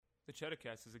The Cheddah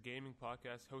Cast is a gaming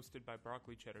podcast hosted by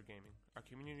Broccoli Cheddar Gaming. Our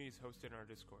community is hosted in our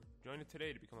Discord. Join it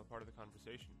today to become a part of the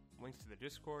conversation. Links to the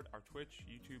Discord, our Twitch,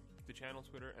 YouTube, the channel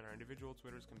Twitter, and our individual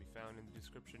Twitters can be found in the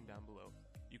description down below.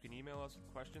 You can email us with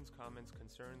questions, comments,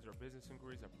 concerns, or business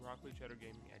inquiries at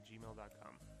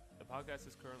broccolicheddargaming@gmail.com. The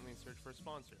podcast is currently in search for a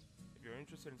sponsor. If you're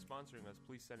interested in sponsoring us,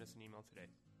 please send us an email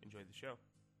today. Enjoy the show.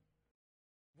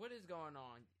 What is going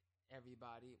on,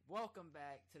 everybody? Welcome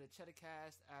back to the Cheddah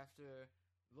Cast after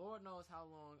Lord knows how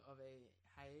long of a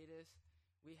hiatus.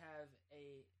 We have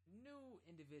a new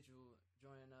individual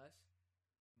joining us,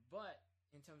 but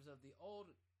in terms of the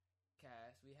old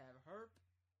cast, we have Herp.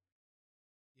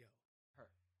 Yo.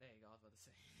 Herp. There you go, I was about to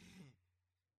say.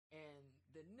 And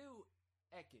the new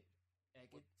Ekid.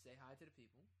 Ekid, say hi to the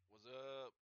people. What's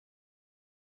up?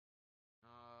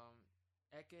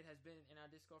 Ekid has been in our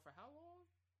Discord for how long?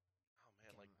 Oh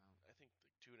man, I think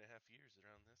like 2.5 years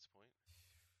around this point.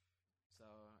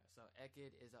 So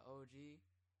Ekid is an OG.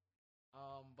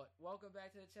 But welcome back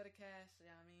to the Cheddah Cast.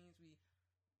 Yeah, I mean,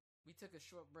 we took a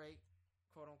short break,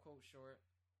 quote unquote short.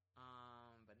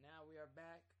 But now we are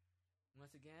back.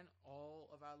 Once again,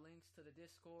 all of our links to the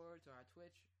Discord, to our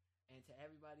Twitch, and to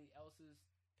everybody else's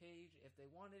page, if they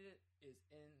wanted it, is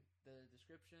in the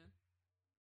description.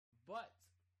 But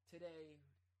today,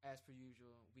 as per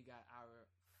usual, we got our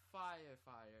fire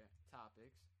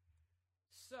topics.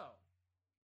 So,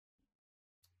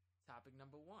 topic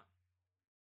number 1.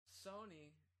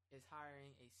 Sony is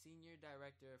hiring a senior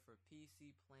director for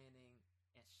PC planning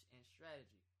and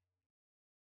strategy.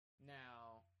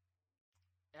 Now,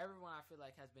 everyone I feel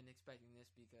like has been expecting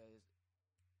this because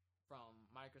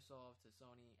from Microsoft to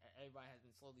Sony, everybody has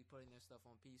been slowly putting their stuff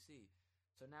on PC.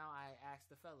 So now I ask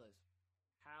the fellas,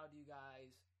 how do you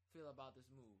guys feel about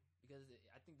this move? Because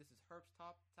I think this is Herp's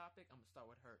topic. I'm gonna start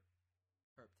with Herp.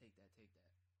 Herp, take that.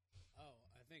 Oh,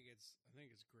 I think it's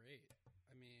great.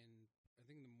 I mean, I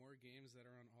think the more games that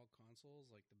are on all consoles,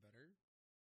 like the better.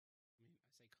 I mean, I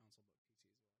say console, but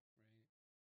PC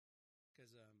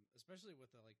as well, right? Because especially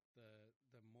with the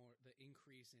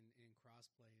increase in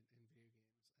crossplay in video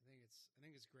games, I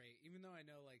think it's great. Even though I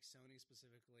know like Sony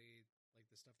specifically, like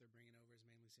the stuff they're bringing over is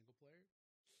mainly single player,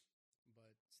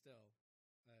 but still,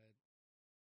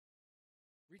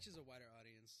 reaches a wider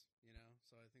audience, you know.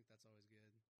 So I think that's always good.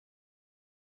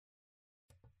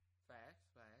 Facts.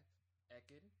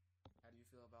 Ekid, how do you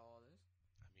feel about all this?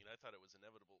 I mean, I thought it was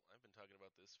inevitable. I've been talking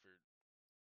about this for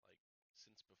like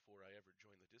since before I ever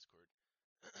joined the Discord.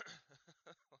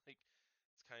 Like,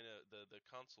 it's kind of the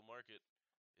console market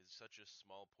is such a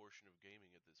small portion of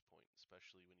gaming at this point,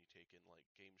 especially when you take in like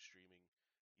game streaming.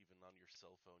 Even on your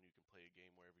cell phone, you can play a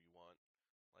game wherever you want.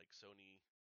 Like, Sony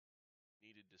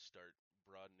needed to start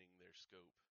broadening their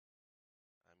scope.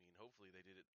 I mean, hopefully they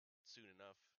did it soon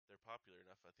enough. They're popular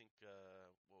enough. I think,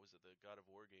 what was it, the God of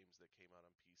War games that came out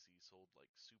on PC sold like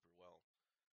super well.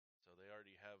 So they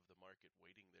already have the market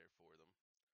waiting there for them.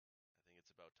 I think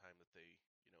it's about time that they,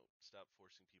 stop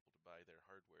forcing people to buy their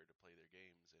hardware to play their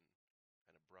games and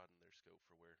kind of broaden their scope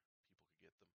for where people could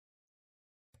get them.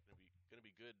 Gonna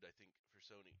be good, I think, for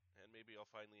Sony. And maybe I'll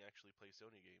finally actually play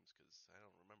Sony games, because I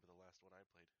don't remember the last one I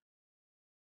played.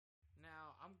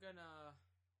 Now,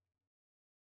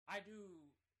 I do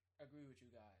agree with you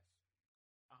guys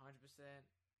 100%.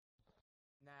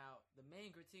 Now, the main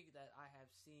critique that I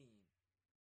have seen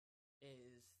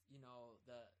is,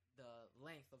 the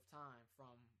length of time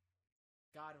from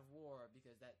God of War,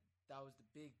 because that was the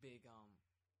big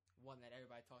one that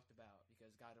everybody talked about,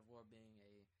 because God of War being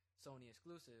a Sony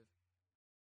exclusive.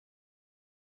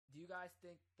 Do you guys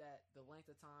think that the length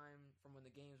of time from when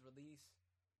the games release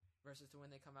versus to when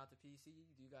they come out to PC,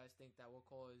 do you guys think that will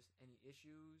cause any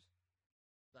issues?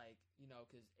 Like,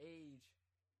 because the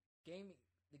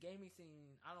gaming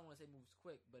scene, I don't want to say moves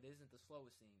quick, but isn't the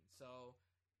slowest scene. So,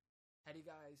 how do you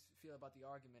guys feel about the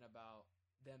argument about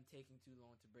them taking too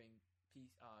long to bring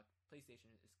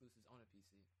PlayStation exclusives on a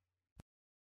PC?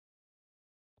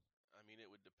 I mean,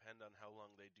 it would depend on how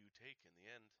long they do take in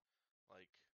the end.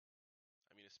 Like,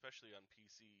 I mean, especially on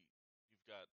PC, you've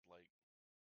got, like,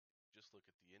 just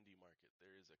look at the indie market.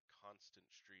 There is a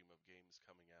constant stream of games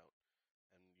coming out.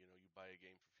 And, you buy a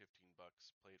game for $15,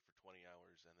 play it for 20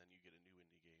 hours, and then you get a new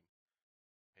indie game.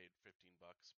 Paid $15,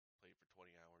 play it for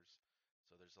 20 hours.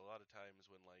 So there's a lot of times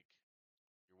when, like,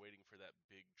 you're waiting for that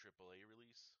big AAA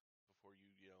release before you,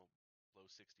 blow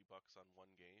 $60 on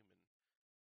one game and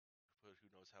put who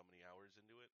knows how many hours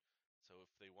into it. So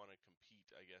if they want to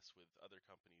compete, I guess, with other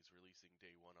companies releasing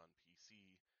day one on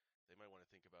PC, they might want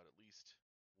to think about at least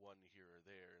one here or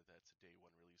there that's a day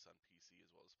one release on PC as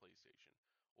well as PlayStation.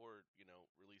 Or,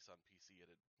 release on PC at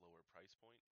a lower price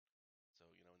point.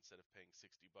 So, instead of paying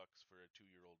 $60 for a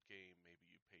 2-year-old game, maybe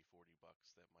you pay $40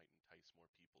 that might entice more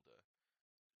people to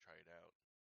try it out.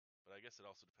 But I guess it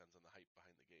also depends on the hype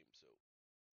behind the game, so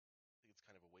I think it's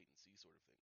kind of a wait and see sort of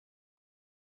thing.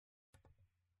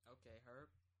 Okay,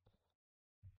 Herb.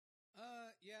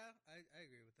 Yeah, I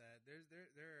agree with that. There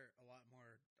are a lot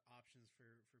more options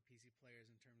for PC players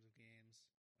in terms of games.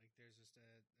 Like there's just a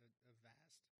vast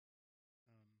collection,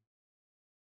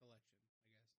 I guess.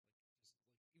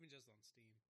 Even just on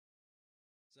Steam.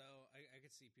 So I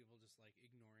could see people just like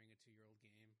ignoring a 2-year-old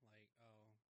game, like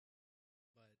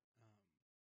but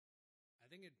I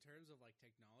think in terms of like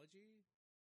technology,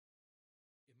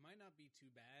 it might not be too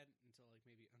bad until like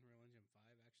maybe Unreal Engine 5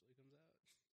 actually comes out.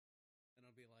 And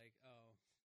I'll be like, oh,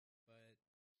 but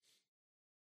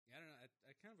yeah, I don't know.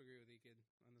 I kind of agree with Ekid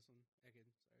on this one. Ekid,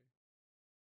 sorry.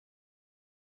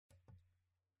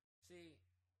 See,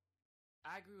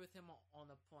 I agree with him on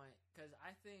the point because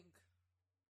I think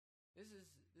this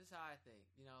is how I think.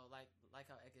 Like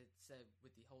how Ekid said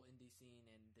with the whole indie scene,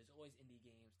 and there's always indie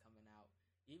games coming out.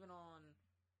 Even on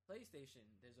PlayStation,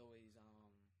 there's always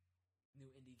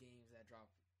new indie games that drop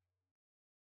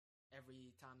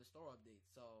every time the store updates.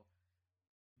 So,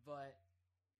 but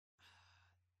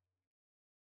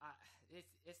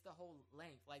it's the whole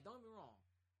length. Like, don't get me wrong,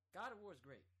 God of War is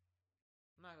great.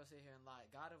 I'm not gonna sit here and lie.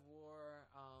 God of War,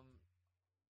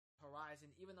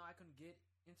 Horizon. Even though I couldn't get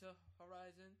into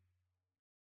Horizon,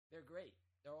 they're great.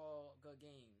 They're all good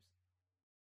games.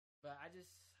 But I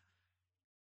just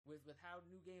with how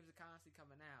new games are constantly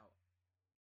coming out,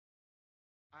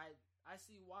 I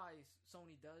see why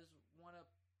Sony does want to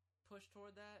push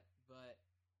toward that, but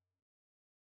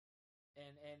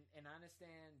and I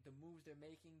understand the moves they're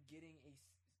making, getting a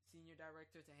senior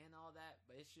director to handle all that,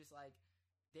 but it's just like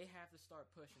they have to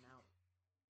start pushing out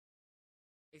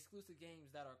exclusive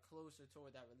games that are closer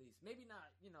toward that release. Maybe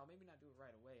not do it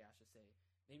right away, I should say.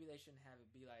 Maybe they shouldn't have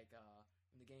it be like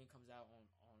when the game comes out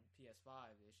on PS5,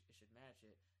 it should match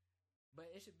it. But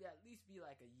it should be at least be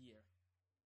like a year.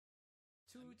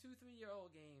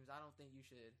 3-year-old games, I don't think you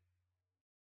should.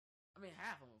 I mean,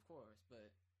 half of them, of course,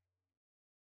 but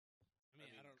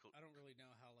I don't really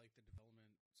know how like the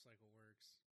development cycle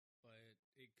works, but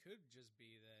it could just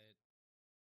be that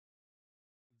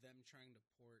them trying to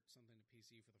port something to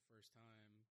PC for the first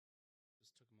time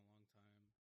just took them a long time.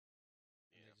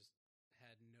 And they just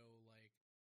had no like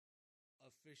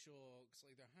official, cause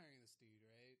like they're hiring this dude,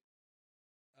 right?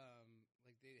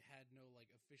 Like they had no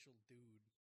like official dude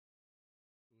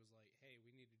who was like, "Hey,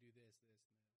 we need to do this, and that,"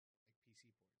 like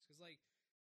PC ports, because like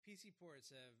PC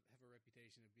ports have a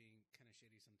reputation of being kind of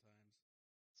shitty sometimes.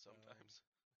 Sometimes.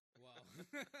 Well,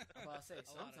 I'm about to say a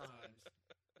lot of sometimes.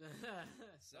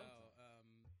 So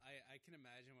I can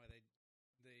imagine why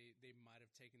they might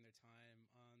have taken their time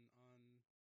on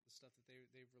the stuff that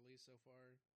they've released so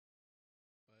far,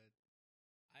 but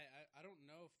I don't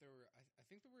know if there were. I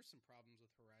think there were some problems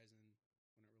with Horizon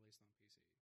when it released on PC,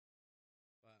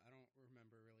 but I don't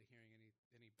remember really hearing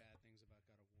any bad things about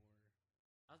God of War.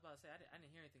 I was about to say I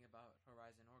didn't hear anything about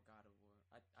Horizon or God of War.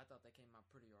 I thought they came out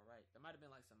pretty alright. There might have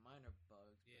been like some minor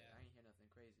bugs, but I didn't hear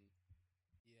nothing crazy.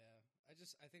 Yeah,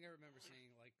 I think I remember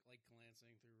seeing like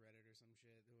glancing through Reddit or some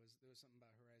shit. There was something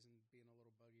about Horizon being a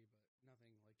little buggy, but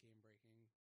nothing like game breaking.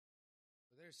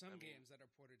 But there's some games that are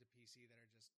ported to PC that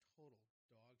are just total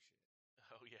dog shit.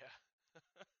 Oh yeah.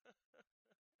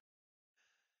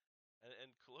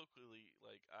 And colloquially,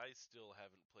 like, I still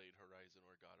haven't played Horizon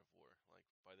or God of War. Like,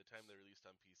 by the time they released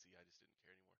on PC, I just didn't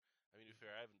care anymore. I mean, to be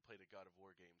fair, I haven't played a God of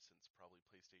War game since probably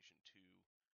PlayStation 2.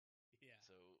 Yeah.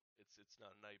 So it's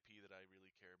not an IP that I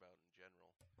really care about in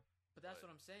general. But that's what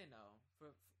I'm saying though.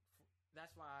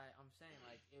 That's why I'm saying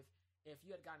like if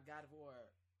you had gotten God of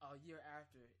War a year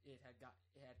after it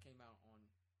had came out on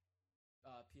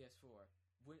PS4,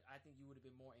 I think you would have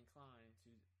been more inclined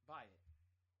to buy it.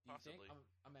 Do you Possibly. think?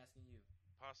 I'm asking you.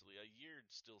 Possibly. A year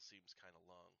still seems kind of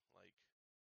long. Like,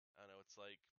 I don't know, it's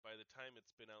like by the time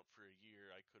it's been out for a year,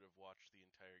 I could have watched the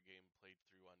entire game played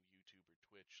through on YouTube or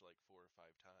Twitch like 4 or 5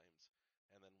 times.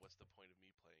 And then what's the point of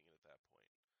me playing it at that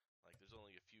point? Like, there's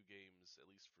only a few games, at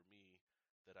least for me,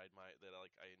 that I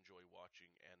enjoy watching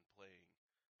and playing.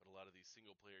 But a lot of these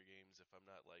single player games, if I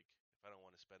don't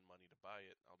want to spend money to buy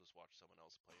it, I'll just watch someone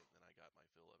else play it, and then I got my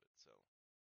fill of it. So.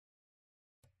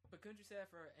 But couldn't you say that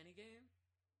for any game,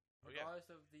 regardless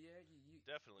of the year? You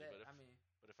definitely.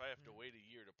 But if I have to Mhm. wait a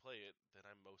year to play it, then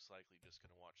I'm most likely just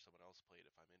gonna watch someone else play it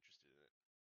if I'm interested in it.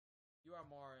 You are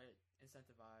more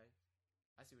incentivized.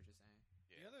 I see what you're saying.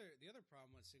 Yeah. The other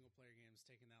problem with single player games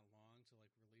taking that long to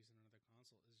like release on another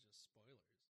console is just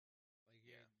spoilers. Like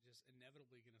you're just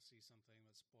inevitably gonna see something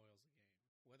that spoils the game.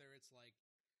 Whether it's like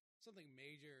something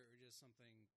major or just something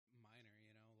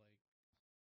minor. Like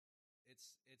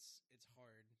it's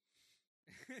hard.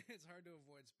 It's hard to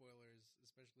avoid spoilers,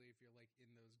 especially if you're like in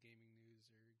those gaming news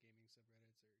or gaming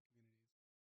subreddits or communities.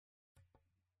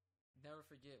 Never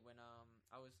forget when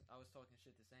I was talking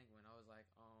shit to Sanguine. I was like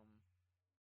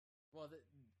well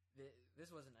this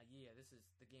wasn't a year. This is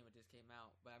the game that just came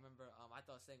out. But I remember I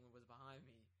thought Sanguine was behind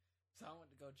me, so I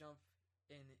went to go jump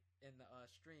in the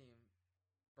stream.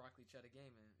 Broccoli Cheddah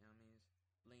Gaming. You know what I mean?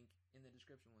 Link in the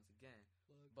description once again.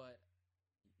 Plug. But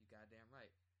you goddamn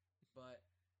right. But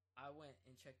I went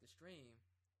and checked the stream,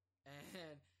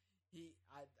 and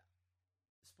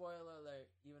spoiler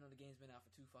alert, even though the game's been out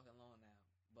for too fucking long now,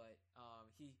 but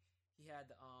he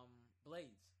had the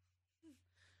blades,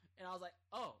 and I was like,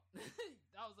 oh,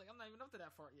 I was like, I'm not even up to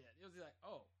that part yet. It was like,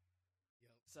 oh,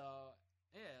 Yep. so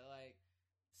yeah, like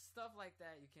stuff like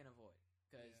that you can't avoid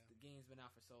because Yeah. the game's been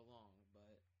out for so long.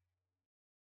 But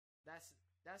that's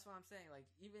what I'm saying.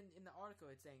 Like even in the article,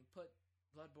 it's saying put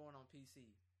Bloodborne on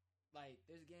PC. Like,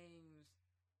 there's games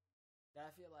that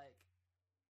I feel like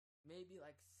maybe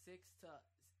like 6 to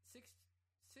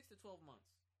 12 months.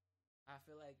 I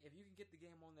feel like if you can get the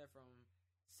game on there from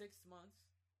 6 months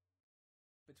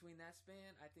between that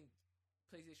span, I think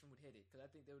PlayStation would hit it because I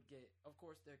think they would get, of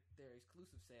course, their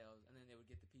exclusive sales, and then they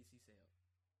would get the PC sale.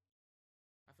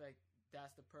 I feel like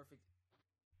that's the perfect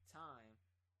time,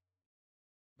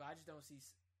 but I just don't see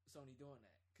Sony doing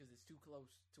that because it's too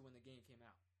close to when the game came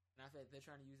out. And I feel like they're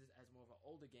trying to use this as more of an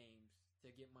older games to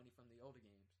get money from the older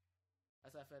games.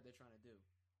 That's what I feel like they're trying to do,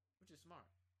 which is smart.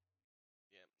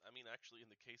 Yeah, I mean, actually, in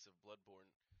the case of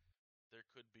Bloodborne, there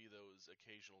could be those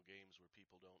occasional games where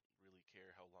people don't really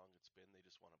care how long it's been. They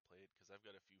just want to play it. Because I've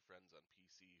got a few friends on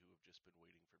PC who have just been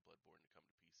waiting for Bloodborne to come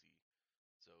to PC.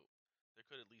 So there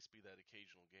could at least be that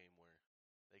occasional game where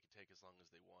they could take as long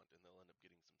as they want and they'll end up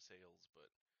getting some sales,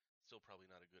 but still probably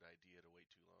not a good idea to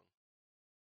wait too long.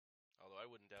 Although I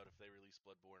wouldn't doubt if they released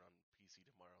Bloodborne on PC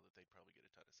tomorrow that they'd probably get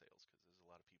a ton of sales because there's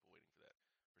a lot of people waiting for that.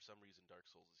 For some reason, Dark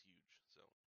Souls is huge, so...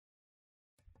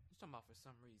 You're talking about for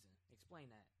some reason.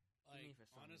 Explain that. What do you Like, mean for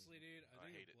some honestly, reason? dude, I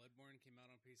I hate think it. if Bloodborne came out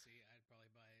on PC, I'd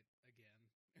probably buy it again.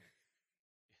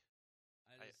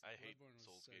 I hate Bloodborne was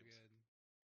Souls so games. good.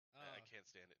 I can't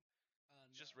stand it.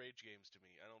 It's just No. rage games to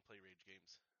me. I don't play rage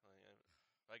games.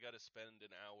 If I gotta spend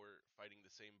an hour fighting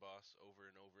the same boss over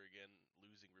and over again,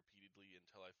 losing repeatedly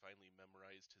until I finally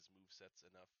memorized his movesets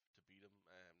enough to beat him,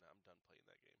 I'm done playing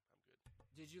that game. I'm good.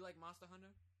 Did you like Monster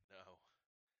Hunter? No.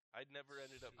 I'd never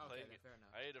ended up Shit. Okay, playing then, it. fair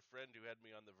enough. I had a friend who had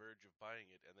me on the verge of buying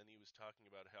it, and then he was talking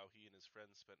about how he and his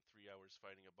friends spent 3 hours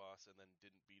fighting a boss and then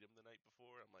didn't beat him the night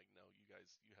before. I'm like, no, you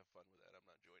guys, you have fun with that. I'm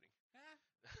not joining.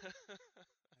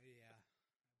 Yeah.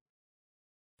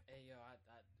 Hey yo, I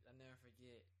never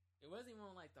forget. It wasn't even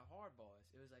on like the hard boss.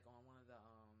 It was like on one of the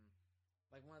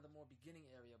like one of the more beginning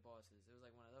area bosses. It was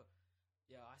like one of those.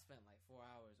 Yo, I spent like 4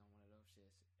 hours on one of those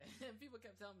shits, and people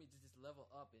kept telling me to just level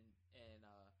up and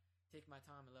take my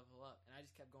time and level up, and I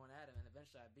just kept going at him, and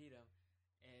eventually I beat him,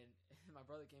 and my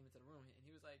brother came into the room and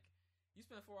he was like, "You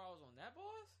spent 4 hours on that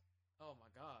boss? Oh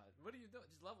my god, what are you doing?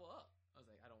 Just level up." I was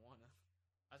like, "I don't wanna.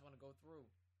 I just wanna go through."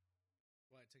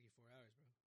 Why, it took you 4 hours,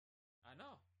 bro? I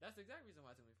know. That's the exact reason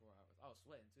why it took me 4 hours. I was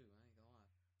sweating too. I ain't gonna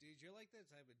lie. Dude, you're like that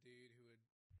type of dude who would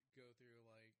go through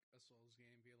like a Souls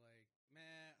game and be like,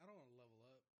 man, I don't want to level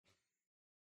up.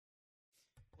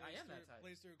 I am that type.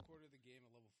 Plays through a quarter of the game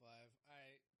at level 5.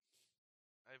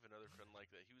 I have another friend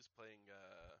like that. He was playing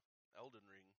Elden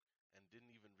Ring and didn't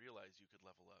even realize you could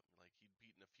level up. Like, he'd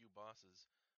beaten a few bosses,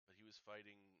 but he was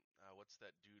fighting, what's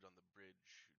that dude on the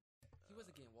bridge? He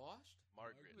wasn't getting washed.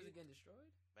 Margaret. He wasn't getting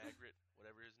destroyed. Margaret,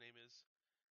 whatever his name is.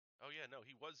 Oh yeah, no,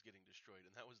 he was getting destroyed,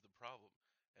 and that was the problem.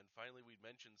 And finally, we'd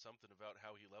mentioned something about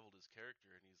how he leveled his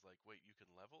character, and he's like, "Wait, you can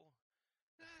level?"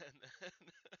 and then,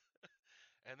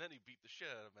 and then he beat the shit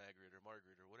out of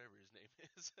Margaret or whatever his name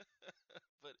is.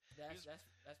 But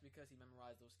That's because he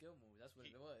memorized those skill moves. That's what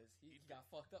it was. He got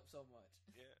fucked up so much.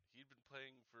 yeah, he'd been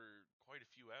playing for quite a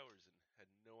few hours and had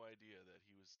no idea that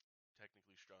he was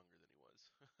technically stronger than he was.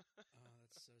 Oh,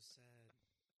 that's so sad.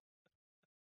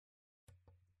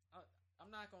 I'm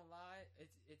not gonna lie.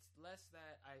 It's less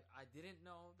that I didn't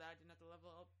know that I didn't have to level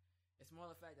up. It's more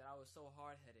the fact that I was so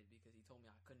hard headed because he told me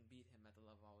I couldn't beat him at the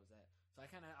level I was at. So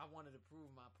I wanted to prove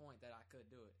my point that I could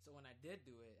do it. So when I did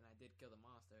do it and I did kill the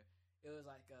monster, it was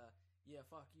like yeah,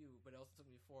 fuck you. But it also took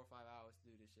me 4 or 5 hours to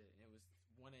do this shit. And it was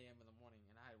 1 a.m. in the morning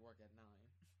and I had work at 9.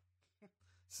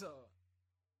 So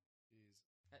Jeez.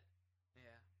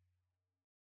 yeah.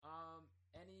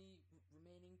 Any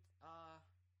remaining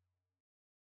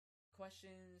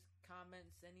questions,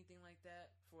 comments, anything like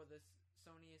that for the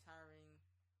Sony is hiring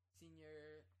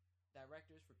senior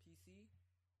directors for PC.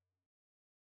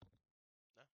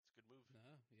 No, it's a good move.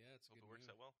 No, yeah, it's a Hope good it works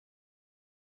move. out well.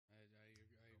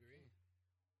 I agree.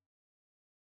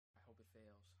 I hope it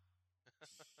fails.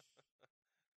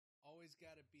 Always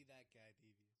got to be that guy,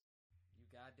 Devious. You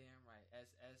goddamn right.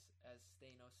 As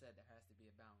Stano said, there has to be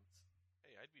a balance.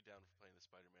 Hey, I'd be down for playing the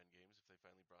Spider-Man games if they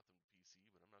finally brought them to PC,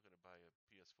 but I'm not going to buy a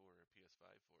PS4 or a PS5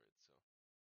 for it, so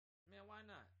Man, why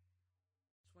not?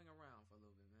 Swing around for a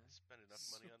little bit, man. I spend enough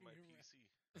money on my Swing around. PC.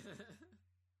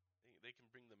 They can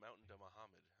bring the mountain to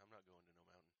Muhammad. I'm not going to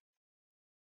no mountain.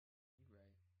 You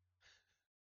right.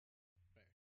 Fair.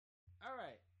 All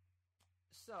right.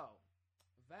 So,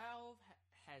 Valve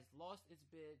has lost its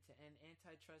bid to end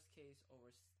antitrust case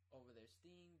over their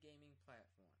Steam gaming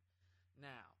platform.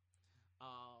 Now,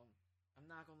 I'm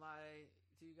not gonna lie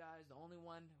to you guys. The only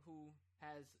one who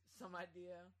has some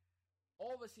idea,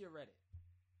 all of us here read it,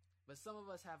 but some of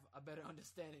us have a better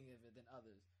understanding of it than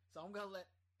others. So I'm gonna let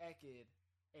Ekid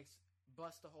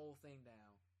bust the whole thing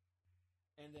down,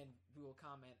 and then we will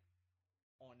comment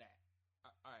on that.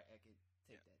 All right, Ekid,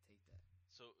 take that.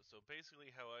 So basically,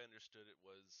 how I understood it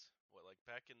was, like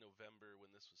back in November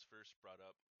when this was first brought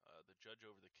up, the judge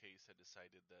over the case had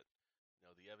decided that,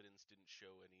 the evidence didn't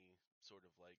show any sort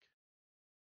of like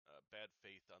bad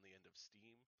faith on the end of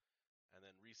Steam, and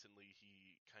then recently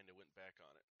he kind of went back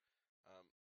on it.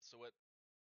 So what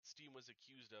Steam was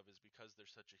accused of is because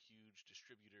they're such a huge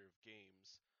distributor of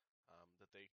games, that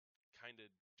they kind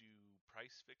of do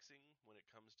price fixing when it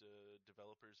comes to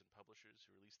developers and publishers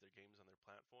who release their games on their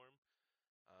platform.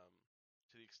 Um,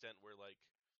 to the extent where, like,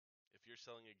 if you're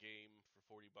selling a game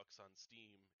for $40 on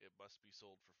Steam, it must be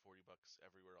sold for $40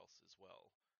 everywhere else as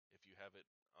well. If you have it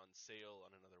on sale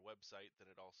on another website,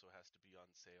 then it also has to be on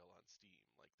sale on Steam.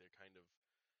 Like, they're kind of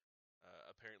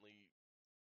apparently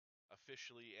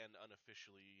officially and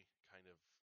unofficially kind of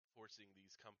forcing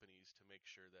these companies to make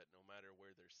sure that no matter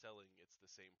where they're selling, it's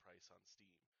the same price on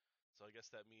Steam. So I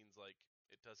guess that means, like,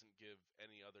 it doesn't give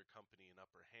any other company an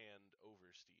upper hand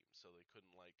over Steam. So they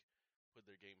couldn't, like, put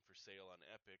their game for sale on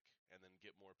Epic and then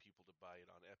get more people to buy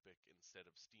it on Epic instead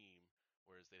of Steam,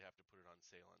 whereas they'd have to put it on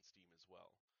sale on Steam as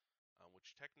well,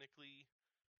 which technically,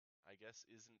 I guess,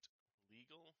 isn't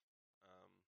legal.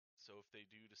 So if they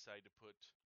do decide to put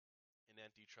an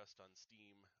antitrust on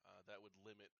Steam, that would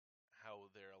limit how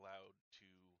they're allowed to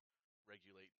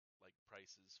regulate, like,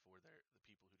 prices for the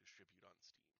people who distribute on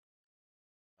Steam.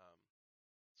 Um,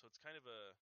 so it's kind of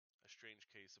a strange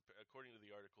case. According to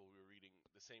the article we were reading,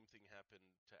 the same thing happened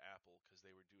to Apple because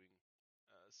they were doing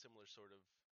similar sort of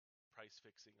price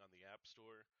fixing on the App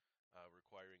Store,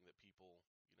 requiring that people,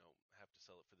 have to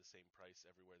sell it for the same price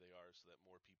everywhere they are, so that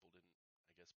more people didn't,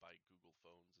 I guess, buy Google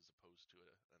phones as opposed to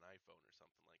an iPhone or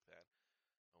something like that.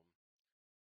 Um,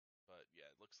 but yeah,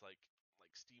 it looks like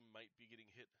Steam might be getting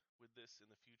hit with this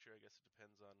in the future. I guess it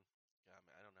depends on. God,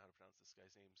 man, I don't know how to pronounce this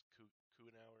guy's name.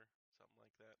 Kuhnauer, something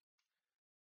like that.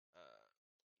 Uh,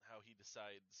 how he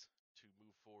decides to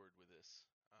move forward with this.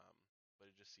 But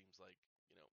it just seems like,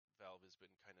 Valve has been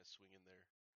kind of swinging their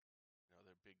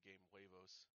big game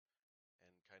huevos and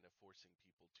kind of forcing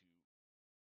people to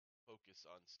focus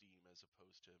on Steam as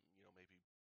opposed to, maybe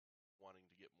wanting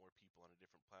to get more people on a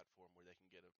different platform where they can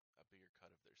get a bigger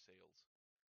cut of their sales.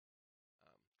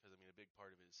 Because, I mean, a big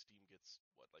part of it is Steam gets,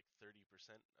 like 30%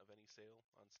 of any sale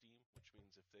on Steam, which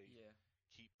means if they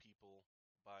keep people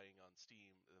buying on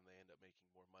Steam, then they end up making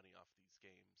more money off these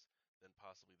games than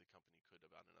possibly the company could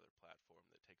have on another platform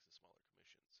that takes a smaller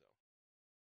commission. So.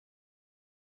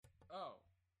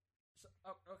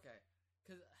 Okay.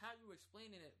 Because how you were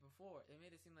explaining it before, it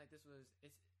made it seem like it's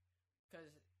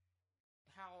because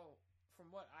how,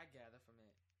 from what I gather from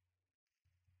it,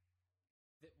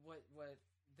 that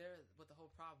what the whole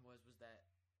problem was that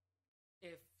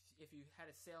if you had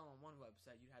a sale on one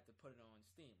website, you'd have to put it on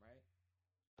Steam, right?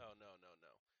 Oh, no.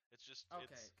 It's just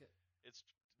okay. It's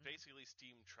basically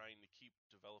Steam trying to keep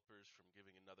developers from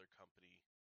giving another company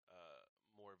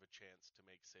more of a chance to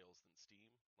make sales than Steam.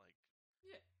 Like,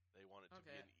 yeah, they want it to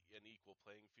be an equal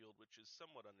playing field, which is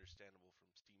somewhat understandable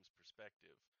from Steam's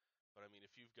perspective. But I mean,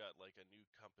 if you've got like a new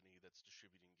company that's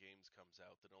distributing games comes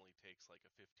out that only takes like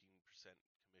a 15%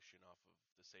 commission off of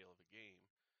the sale of a game,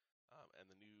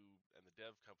 and the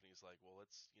dev company's like, well,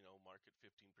 let's market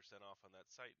 15% off on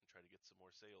that site and try to get some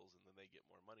more sales, and then they get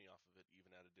more money off of it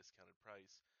even at a discounted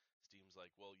price. Steam's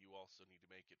like, well, you also need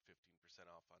to make it 15%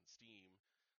 off on Steam.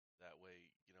 That way,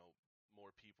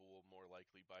 more people will more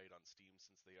likely buy it on Steam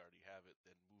since they already have it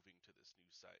than moving to this new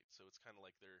site. So it's kind of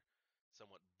like they're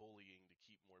somewhat bullying to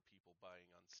keep more people buying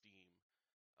on Steam,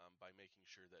 by making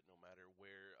sure that no matter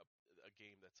where a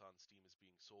game that's on Steam is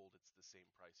being sold, it's the same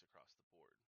price across the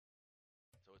board.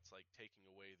 So So it's like taking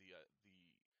away the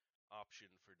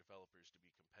option for developers to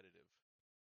be competitive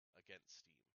against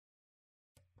Steam.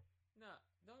 No,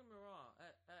 don't get me wrong.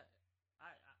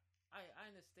 I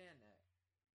understand that,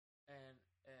 and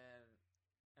and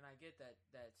and I get that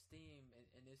Steam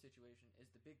in this situation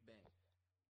is the big bang,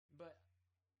 but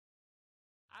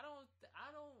I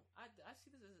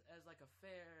see this as like a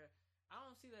fair. I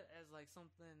don't see that as like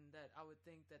something that I would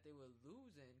think that they were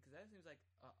losing, because that seems like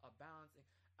a balancing.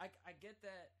 I get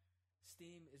that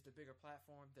Steam is the bigger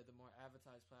platform, the more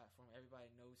advertised platform. Everybody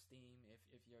knows Steam.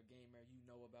 If you're a gamer, you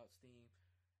know about Steam.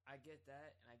 I get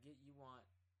that, and I get you want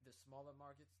the smaller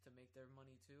markets to make their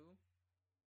money too.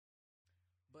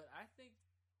 But I think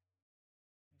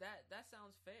that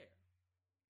sounds fair.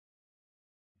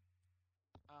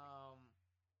 Um,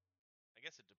 I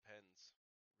guess it depends,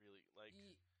 really. Like,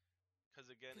 because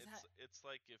again, Cause it's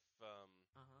like if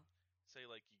uh-huh. say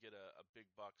like you get a big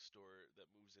box store that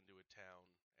moves into a town,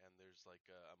 and there's like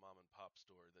a mom and pop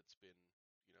store that's been,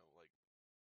 like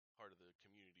part of the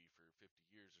community for 50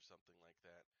 years or something like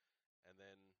that. And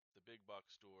then the big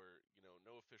box store,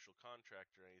 no official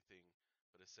contract or anything,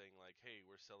 but is saying like, hey,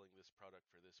 we're selling this product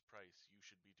for this price, you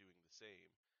should be doing the same,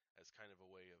 as kind of a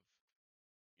way of,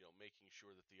 making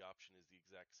sure that the option is the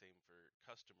exact same for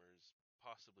customers,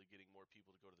 possibly getting more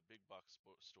people to go to the big box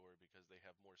store because they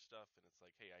have more stuff, and it's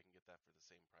like, hey, I can get that for the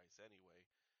same price anyway.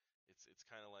 It's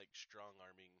kind of like strong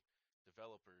arming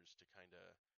developers to kind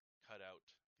of cut out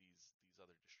these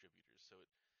other distributors. So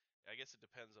I guess it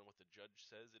depends on what the judge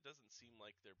says. It doesn't seem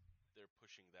like they're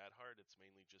pushing that hard. It's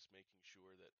mainly just making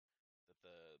sure that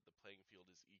the playing field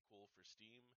is equal for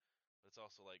Steam. But it's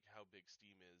also like how big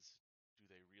Steam is. Do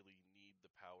they really need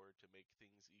the power to make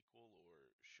things equal,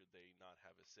 or should they not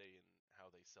have a say in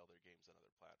how they sell their games on other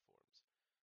platforms?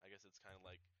 I guess it's kind of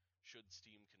like, should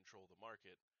Steam control the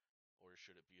market, or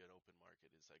should it be an open market?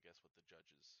 Is I guess what the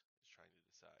judge is trying to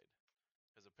decide.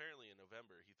 Because apparently in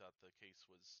November he thought the case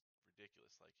was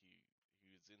ridiculous. Like he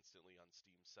was instantly on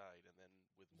Steam's side, and then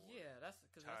with more Yeah, that's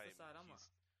because that's the time, side I'm on.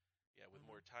 with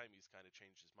more time he's kind of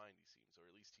changed his mind. He seems, or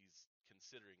at least he's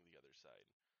considering the other side.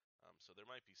 So there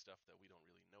might be stuff that we don't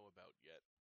really know about yet.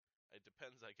 It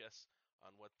depends, I guess,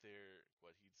 on what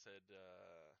he'd said.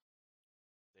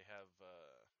 They have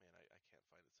man, I can't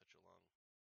find it. Such a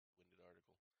long-winded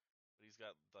article, but he's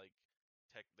got like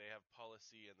tech. They have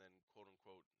policy and then quote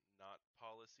unquote not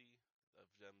policy of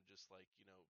them just like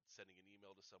sending an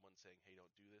email to someone saying, hey,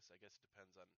 don't do this. I guess it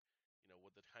depends on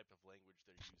what the type of language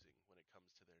they're using when it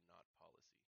comes to their not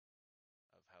policy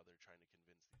of how they're trying to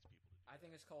convince these people to do I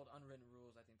think that. it's called unwritten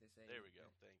rules. I think they say. There we go.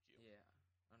 Thank you. Yeah,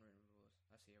 unwritten rules.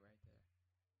 I see it right there.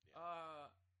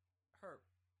 Yeah. Herb.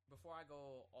 Before I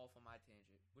go off on my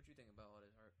tangent, what you think about all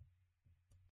this, Herb?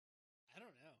 I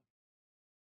don't know.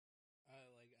 I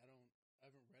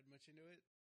haven't read much into it,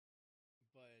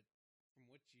 but from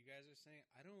what you guys are saying,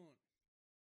 I don't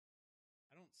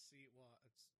see. Well,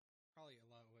 it's probably a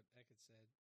lot of what Ekid said,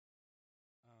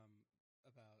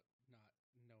 about not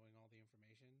knowing all the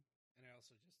information, and I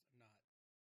also just am not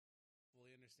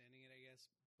fully understanding it, I guess.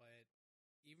 But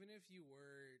even if you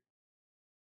were,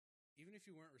 even if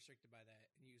you weren't restricted by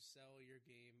that, and you sell your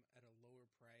game at a lower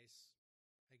price,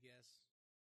 I guess,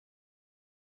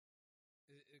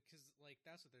 because like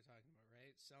that's what they're talking about,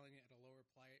 right? Selling it at a lower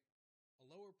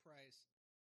price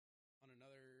on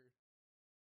another,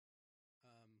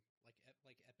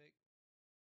 like Epic.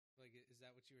 Like, is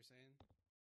that what you were saying?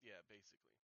 Yeah,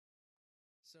 basically.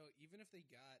 So even if they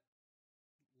got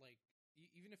like,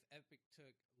 even if Epic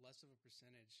took less of a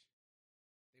percentage,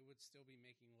 they would still be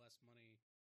making less money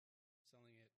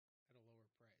selling it at a lower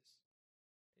price.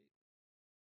 Right?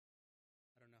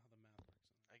 I don't know how the math works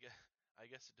on that. I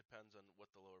guess it depends on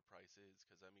what the lower price is.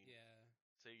 Because I mean, Yeah.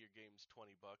 say your game's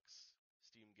 $20,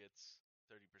 Steam gets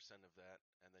 30% of that,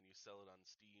 and then you sell it on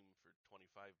Steam for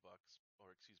 $25, or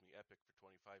excuse me, Epic for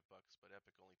 $25, but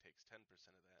Epic only takes 10%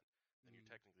 of that. Then you're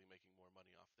technically making more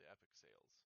money off the Epic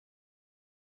sales.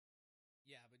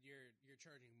 Yeah, but you're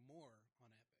charging more on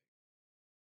Epic.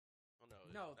 Well,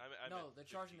 I meant they're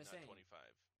 50, charging the not same. 25.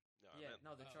 No, Yeah, I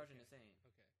meant they're charging okay. the same.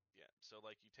 Okay. yeah. So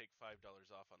like you take $5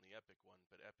 off on the Epic one,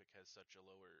 but Epic has such a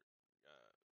lower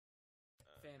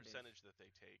Fan base. percentage that they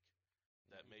take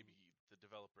that maybe the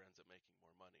developer ends up making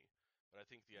more money. But I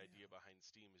think the idea behind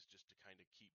Steam is just to kind of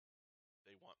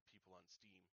they want people on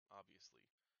Steam, obviously.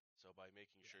 So by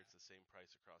making sure it's the same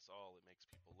price across all, it makes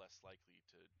people less likely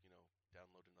to,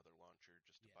 download another launcher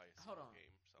just to buy a Hold single on.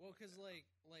 game. Well, because like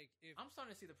if I'm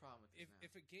starting to see the problem with this now.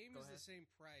 if a game Go is ahead. the same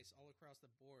price all across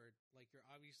the board, like you're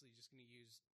obviously just going to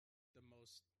use the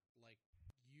most like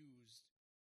used,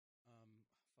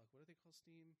 what do they call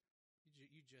Steam?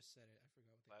 You just said it. I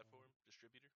forgot what they Platform call it.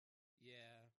 distributor.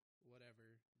 Yeah,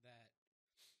 whatever that.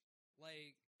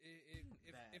 Like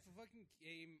if a fucking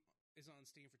game is on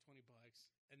Steam for $20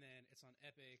 and then it's on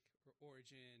Epic or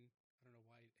Origin, I don't know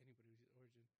why anybody would use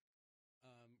Origin,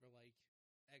 or like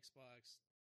Xbox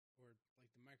or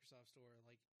like the Microsoft Store,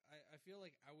 like I feel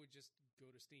like I would just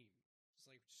go to Steam, just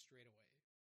like straight away.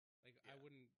 Like I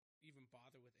wouldn't even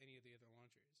bother with any of the other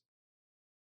launchers.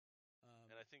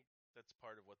 And I think that's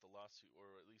part of what the lawsuit,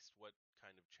 or at least what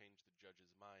kind of changed the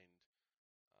judge's mind,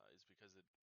 is because it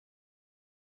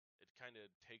kind of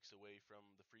takes away from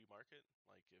the free market.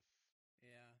 Like if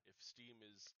Steam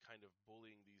is kind of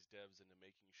bullying these devs into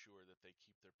making sure that they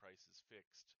keep their prices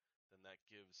fixed, then that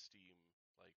gives Steam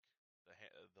like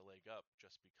the leg up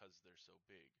just because they're so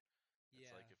big.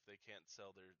 It's like if they can't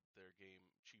sell their game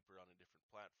cheaper on a different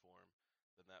platform,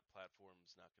 then that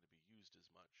platform's not going to be used as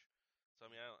much. So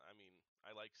I mean,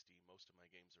 I like Steam. Most of my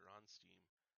games are on Steam,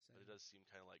 Same. but it does seem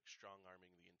kind of like strong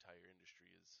arming the entire industry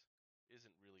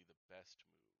isn't really the best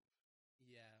move.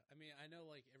 Yeah, I mean, I know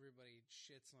like everybody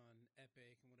shits on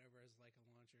Epic and whatever as like a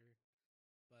launcher,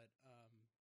 but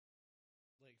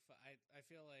like I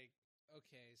feel like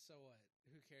okay, so what?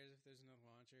 Who cares if there's no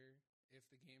launcher? If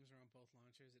the games are on both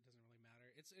launchers, it doesn't really matter.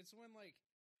 It's when like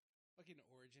fucking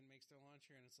Origin makes their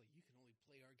launcher and it's like you can only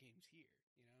play our games here,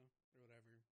 you know, or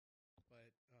whatever.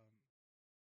 But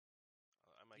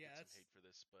I might get some hate for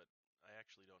this, but I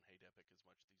actually don't hate Epic as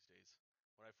much these days.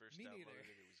 When I first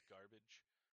downloaded it, it was garbage.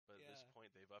 But at this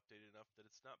point, they've updated enough that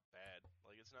it's not bad.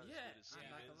 Like, it's not as good as Steam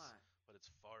is, but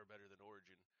it's far better than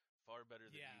Origin. Far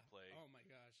better than Uplay. Oh my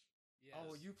gosh. Yes.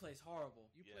 Oh, Uplay's horrible.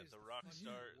 Yeah, the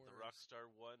Rockstar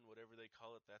 1, whatever they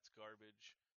call it, that's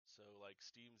garbage. So, like,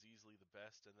 Steam's easily the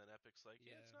best, and then Epic's like,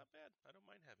 yeah, it's not bad. I don't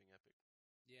mind having Epic.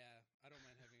 Yeah, I don't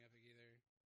mind having Epic either.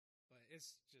 But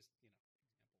it's just, examples.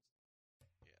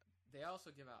 Yeah. They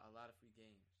also give out a lot of free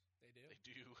games. They do? They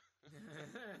do.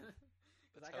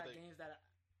 Because I got games that...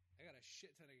 I got a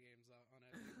shit ton of games on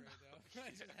Epic right now. I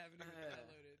just haven't even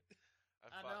downloaded.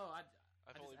 I've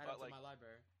only bought my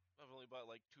library. I've only bought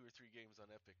like 2 or 3 games on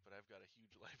Epic, but I've got a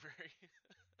huge library.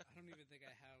 I don't even think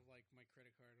I have like my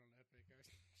credit card on Epic.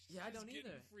 I don't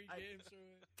either. Free games from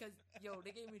it. Because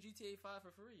they gave me GTA 5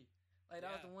 for free. Like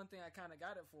that was the one thing I kind of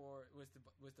got it for was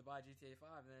to buy GTA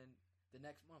 5, and then the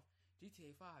next month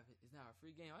GTA 5 is now a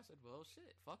free game. I said, well,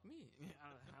 shit, fuck me.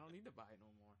 I don't need to buy it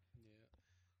no more. Yeah.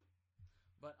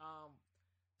 But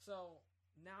so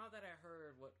now that I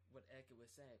heard what Eka was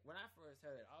saying, when I first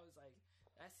heard it, I was like,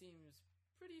 that seems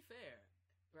pretty fair,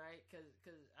 right? Because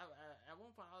at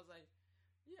one point I was like,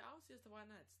 yeah, I don't see as to why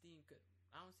not Steam could.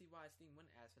 I don't see why Steam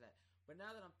wouldn't ask for that. But now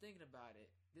that I'm thinking about it,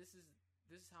 this is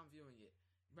how I'm viewing it.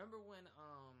 Remember when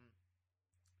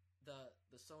the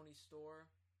Sony store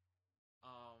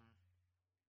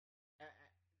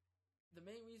the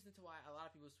main reason to why a lot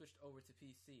of people switched over to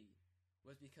PC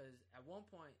was because at one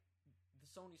point the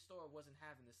Sony store wasn't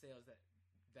having the sales that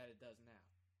it does now.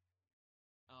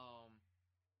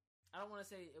 I don't want to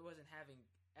say it wasn't having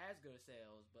as good of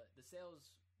sales, but the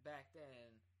sales back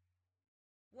then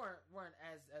weren't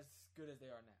as good as they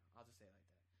are now. I'll just say it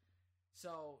like that.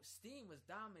 So Steam was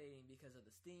dominating because of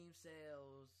the Steam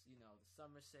sales, the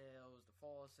summer sales, the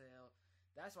fall sale.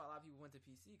 That's why a lot of people went to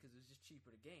PC, because it was just cheaper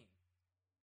to game.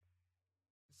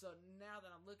 So now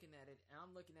that I'm looking at it, and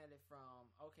I'm looking at it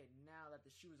from, okay, now that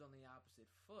the shoe is on the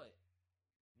opposite foot,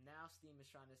 now Steam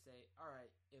is trying to say, all right,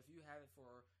 if you have it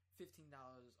for $15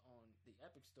 on the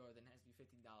Epic Store, then it has to be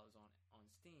 $15 on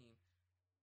Steam.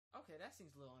 Okay, that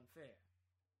seems a little unfair.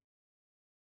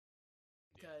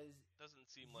 Because doesn't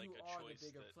seem like a choice the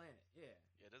bigger planet. Yeah.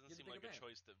 Yeah, it doesn't seem like a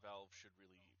choice that Valve should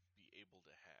really be able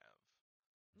to have.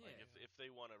 Yeah. Like if they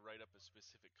want to write up a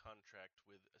specific contract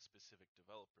with a specific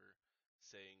developer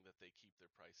saying that they keep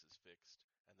their prices fixed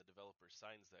and the developer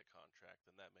signs that contract,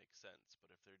 then that makes sense.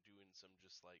 But if they're doing some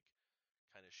just like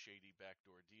kind of shady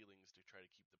backdoor dealings to try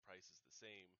to keep the prices the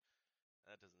same,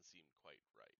 that doesn't seem quite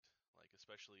right. Like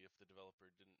especially if the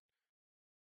developer didn't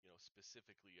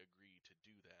specifically agree to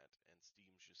do that, and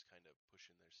Steam's just kind of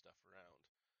pushing their stuff around.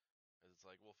 Because it's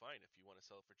like, well, fine, if you want to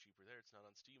sell it for cheaper there, it's not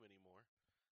on Steam anymore.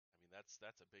 I mean, that's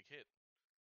a big hit.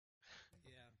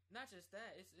 Yeah. Not just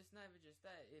that. It's not even just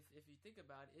that. If you think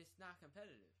about it, it's not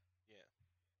competitive. Yeah.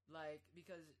 Like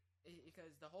because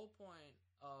the whole point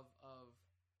of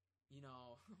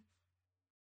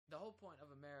the whole point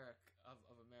of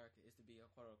America is to be a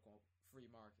quote unquote free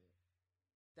market.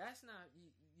 That's not,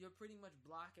 you're pretty much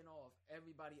blocking off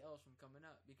everybody else from coming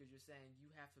up because you're saying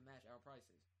you have to match our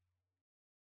prices.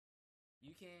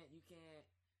 You can't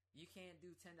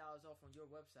do $10 off on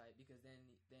your website because then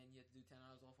you have to do $10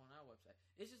 off on our website.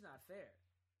 It's just not fair.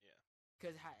 Yeah.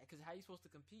 Cause how you supposed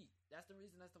to compete? That's the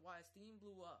reason as to why Steam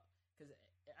blew up. Cause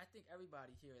I think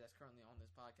everybody here that's currently on this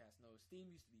podcast knows Steam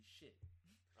used to be shit.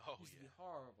 Oh, used to yeah. be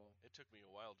horrible. It took me a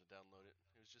while to download it.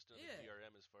 It was just another Yeah.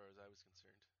 DRM as far as I was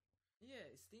concerned. Yeah,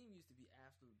 Steam used to be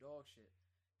absolute dog shit.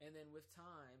 And then with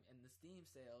time and the Steam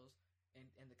sales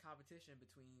and the competition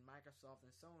between Microsoft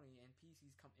and Sony and PC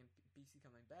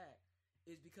coming back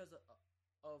is because of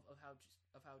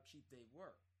how cheap they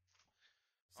were.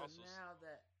 So Also, now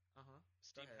that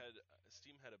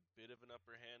Steam had a bit of an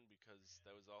upper hand because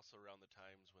that was also around the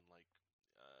times when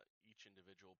each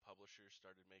individual publisher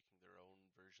started making their own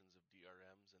versions of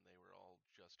DRMs, and they were all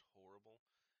just horrible.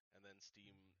 And then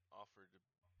Steam offered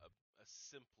a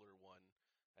simpler one.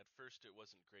 At first, it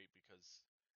wasn't great because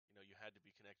you had to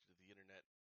be connected to the internet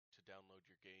to download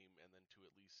your game, and then to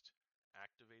at least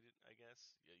activate it. I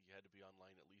guess you had to be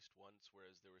online at least once.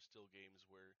 Whereas there were still games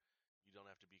where you don't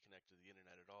have to be connected to the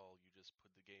internet at all. You just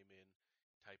put the game in,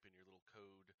 type in your little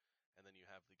code, and then you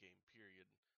have the game, period.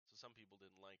 So some people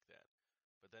didn't like that.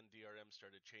 But then DRM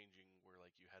started changing where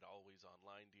you had always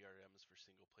online DRMs for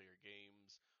single player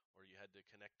games, or you had to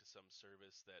connect to some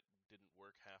service that didn't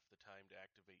work half the time to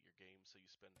activate your game, so you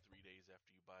spend 3 days after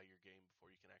you buy your game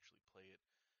before you can actually play it.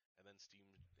 And then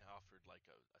Steam offered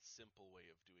a simple way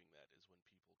of doing that is when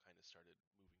people kind of started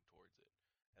moving towards it.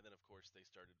 And then of course they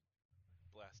started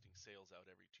blasting sales out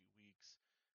every 2 weeks,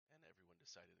 and everyone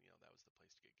decided that was the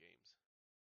place to get games.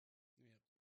 Yep.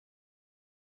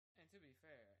 And to be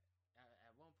fair,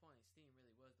 at one point Steam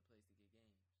really was the place to get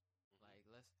games.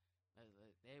 Mm-hmm.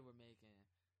 They were making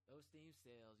those Steam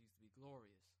sales used to be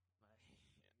glorious.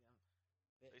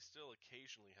 They still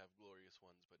occasionally have glorious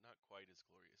ones, but not quite as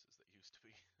glorious as they used to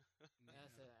be.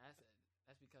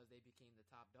 That's because they became the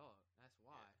top dog. That's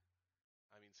why.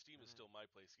 Yeah. I mean, Steam is still my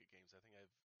place to get games. I think I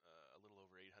have a little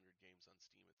over 800 games on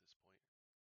Steam at this point.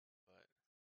 But,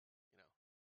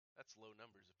 that's low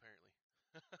numbers, apparently.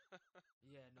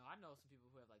 Yeah, no, I know some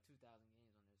people who have 2,000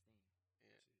 games on their Steam.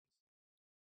 Yeah.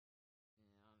 And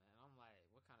I'm like,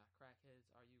 what kind of crackheads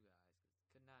are you guys?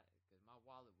 Because my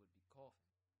wallet would be coughing.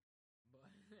 But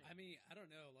I mean, I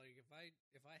don't know. If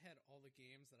I had all the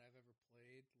games that I've ever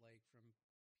played, from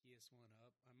PS1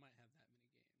 up, I might have that many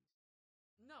games.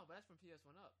 No, but that's from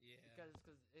PS1 up. Yeah. Because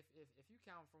if you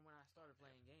count from when I started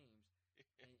playing games,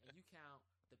 and you count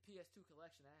the PS2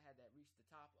 collection, I had that reached the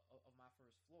top of my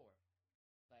first floor.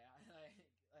 I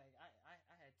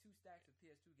had 2 stacks of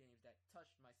PS2 games that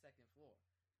touched my second floor.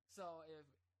 So if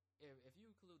you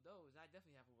include those, I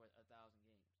definitely have over 1,000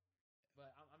 games.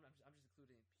 But I'm just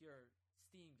including pure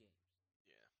Steam games.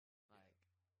 Yeah.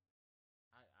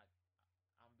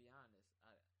 I'm be honest.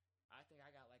 I think I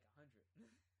got 100,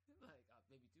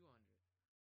 maybe 200.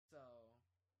 So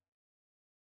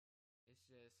it's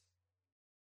just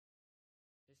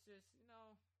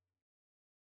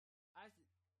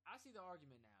I see the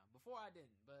argument now. Before I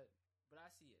didn't, but I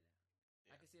see it now.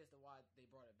 Yeah. I can see as to why they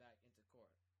brought it back into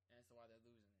court, and as to why they're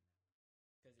losing it now.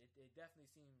 Because it definitely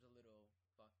seems a little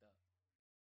fucked up.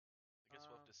 I guess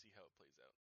we'll have to see how it plays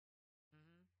out.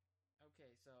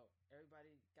 Okay, so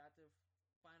everybody got their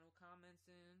final comments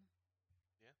in?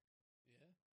 Yeah.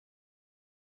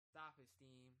 Stop it,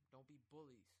 Steam. Don't be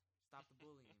bullies. Stop the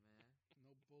bullying, man.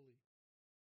 No bully.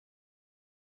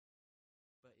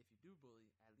 But if you do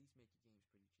bully, at least make your games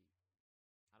pretty cheap.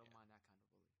 I don't mind that kind of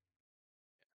bully.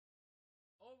 Yeah.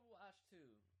 Overwatch 2,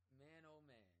 man, oh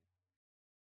man.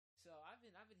 So I've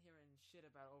been hearing shit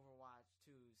about Overwatch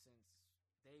 2 since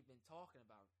they've been talking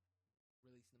about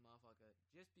releasing the motherfucker,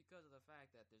 just because of the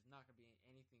fact that there's not going to be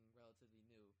anything relatively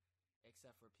new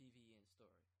except for PvE and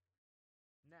story.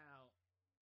 Now,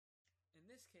 in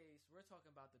this case, we're talking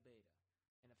about the beta,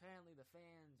 and apparently the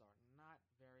fans are not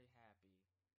very happy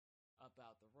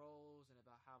about the roles and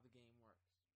about how the game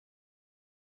works.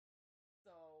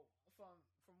 So, from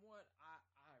what I've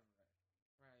read,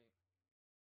 right,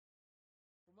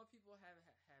 from what people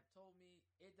have told me,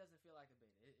 it doesn't feel like a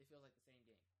beta. It feels like the same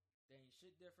game. There ain't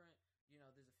shit different.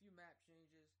 There's a few map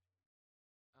changes.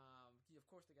 Of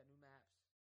course, they got new maps.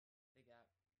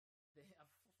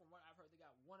 From what I've heard, they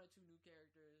got 1 or 2 new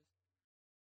characters.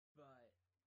 But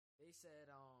they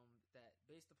said that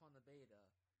based upon the beta,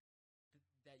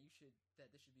 that this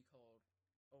should be called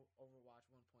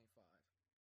Overwatch 1.5.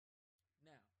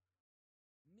 Now,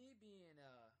 me being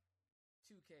a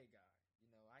 2K guy,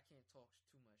 I can't talk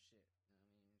too much shit. You know what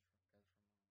I mean? Because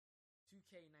from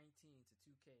 2K19 to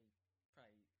 2K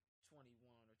probably 21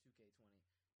 or 2K20,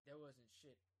 there wasn't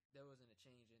shit. There wasn't a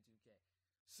change in 2K.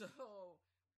 So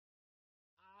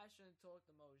I shouldn't talk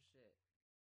the most shit.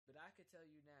 But I could tell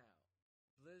you now,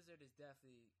 Blizzard is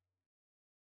definitely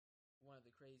one of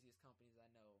the craziest companies I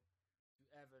know you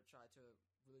ever try to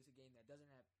release a game that doesn't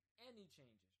have any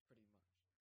changes, pretty much.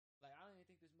 Like, I don't even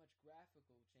think there's much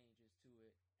graphical changes to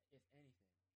it, if anything.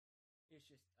 It's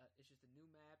just a new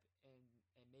map and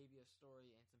maybe a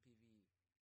story and some PvE.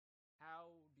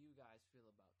 How do you guys feel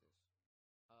about this?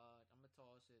 I'm gonna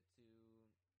toss it to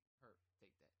Hurt.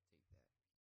 Take that.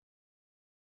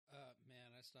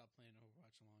 Man, I stopped playing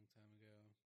Overwatch a long time ago.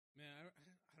 Man, I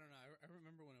don't know. I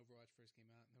remember when Overwatch first came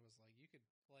out, and there was like you could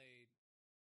play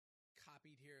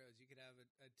copied heroes. You could have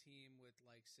a team with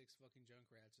like 6 fucking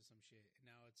Junkrats or some shit. And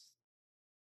now it's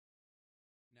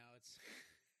now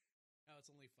it's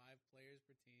only 5 players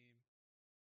per team,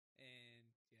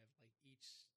 and you have like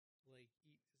each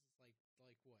this is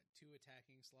like what 2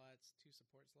 attacking slots, 2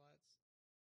 support slots,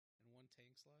 and 1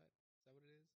 tank slot. Is that what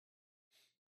it is?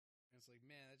 And it's like,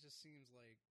 man, that just seems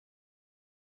like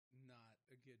not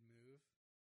a good move.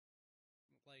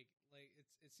 Like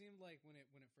it seemed like when it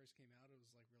first came out, it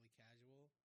was like really casual,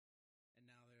 and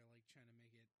now they're like trying to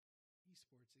make it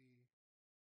esportsy.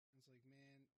 And it's like,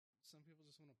 man, some people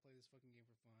just want to play this fucking game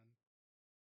for fun.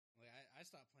 Like I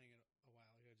stopped playing it a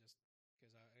while ago just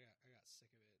because I got sick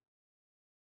of it.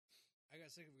 I got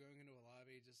sick of going into a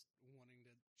lobby just wanting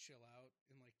to chill out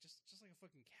in like just like a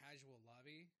fucking casual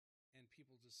lobby, and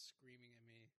people just screaming at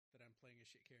me that I'm playing a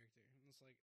shit character. And it's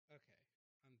like, okay,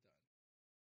 I'm done.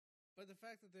 But the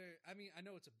fact that I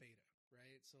know it's a beta,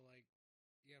 right? So like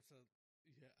you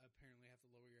apparently have to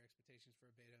lower your expectations for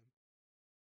a beta.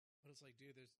 But it's like,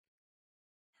 dude, there's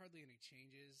hardly any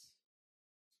changes.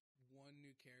 1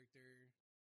 new character.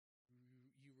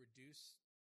 You reduce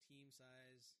team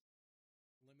size,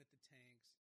 limit the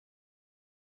tanks.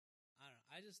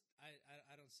 I don't know.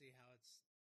 I don't see how it's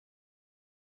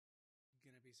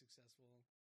gonna be successful.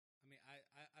 I mean,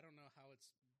 I don't know how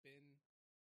it's been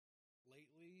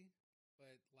lately,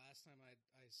 but last time I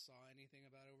saw anything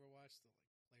about Overwatch, the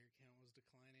like player count was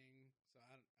declining. So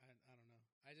I don't know.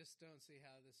 I just don't see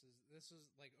how this was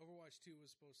like Overwatch 2 was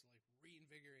supposed to like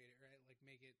reinvigorate it, right? Like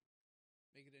make it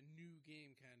a new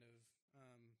game kind of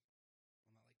well,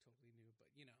 not like totally new, but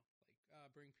you know,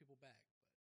 like bring people back.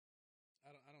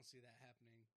 But I don't see that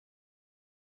happening.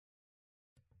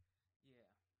 Yeah,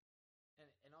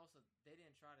 and also they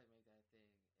didn't try to make that thing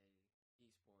a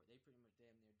esport. They pretty much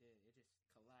damn near did. It just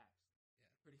collapsed.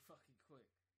 Yeah, pretty fucking quick.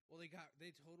 Well,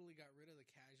 they totally got rid of the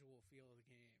casual feel of the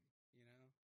game. You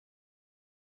know,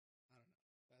 I don't know. That's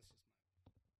just my.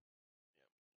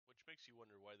 Yeah, which makes you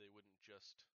wonder why they wouldn't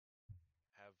just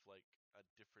have like a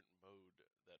different mode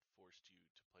that forced you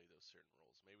to play those certain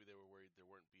roles. Maybe they were worried there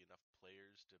wouldn't be enough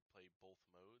players to play both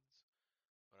modes.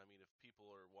 But I mean, if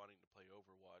people are wanting to play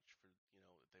Overwatch for,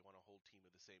 if they want a whole team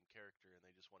of the same character and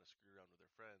they just want to screw around with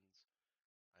their friends,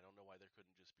 I don't know why there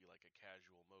couldn't just be like a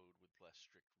casual mode with less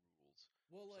strict rules.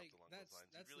 Well, or like something along those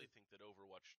lines. You really think that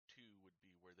Overwatch 2 would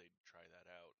be where they'd try that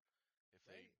out if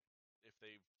right? if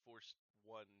they forced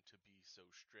one to be so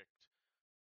strict.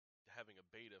 Having a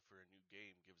beta for a new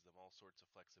game gives them all sorts of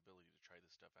flexibility to try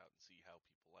this stuff out and see how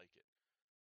people like it.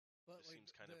 But It like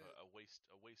seems kind of a waste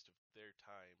of their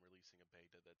time releasing a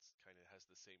beta that's kind of has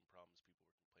the same problems people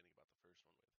were complaining about the first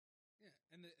one with. yeah,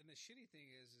 and the shitty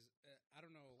thing is I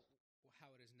don't know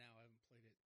how it is now. I haven't played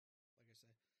it, like I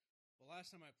said. But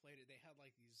last time I played it, they had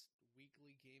like these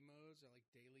weekly game modes or like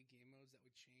daily game modes that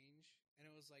would change, and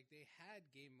it was like they had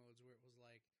game modes where it was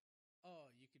like,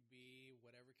 oh, you could be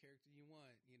whatever character you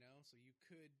want, so you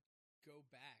could go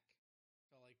back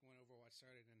to like when Overwatch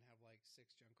started and have like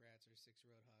 6 Junkrats or 6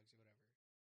 Roadhogs or whatever.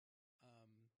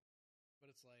 But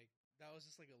it's like that was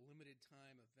just like a limited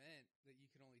time event that you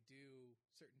could only do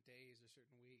certain days or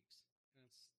certain weeks, and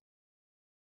it's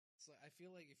like I feel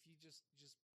like if you just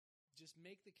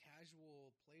make the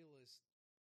casual playlist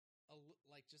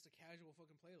like just a casual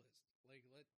fucking playlist. Like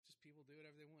let just people do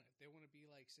whatever they want. If they want to be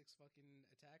like 6 fucking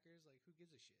attackers, like who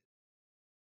gives a shit?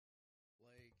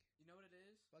 Like You know what it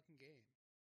is? fucking game.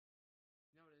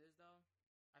 You know what it is though?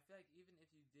 I feel like even if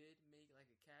you did make like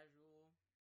a casual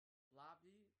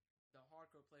lobby, the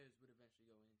hardcore players would eventually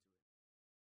go into it.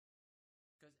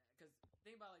 Cause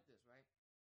think about it like this, right?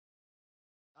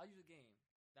 I'll use a game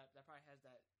that probably has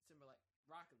that similar like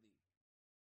Rocket League.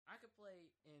 I could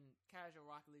play in casual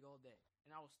Rocket League all day,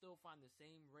 and I will still find the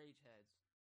same rage heads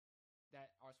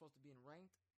that are supposed to be in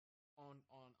ranked on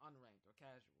unranked or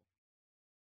casual.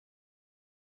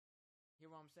 Hear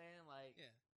what I'm saying? Like,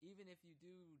 Yeah. even if you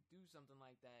do something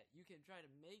like that, you can try to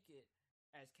make it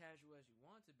as casual as you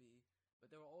want to be,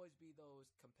 but there will always be those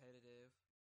competitive,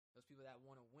 those people that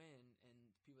want to win, and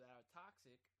people that are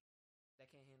toxic that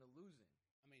can't handle losing.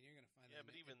 I mean, you're gonna find Yeah, that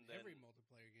but in even every then-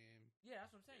 multiplayer game. Yeah,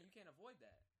 that's what I'm saying. Yeah. You can't avoid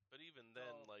that. But even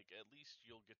then, So like, at least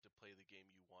you'll get to play the game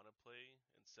you want to play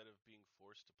instead of being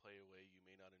forced to play a way you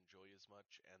may not enjoy as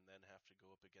much and then have to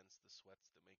go up against the sweats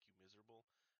that make you miserable.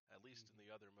 At least in the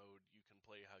other mode, you can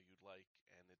play how you'd like,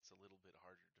 and it's a little bit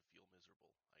harder to feel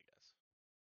miserable, I guess.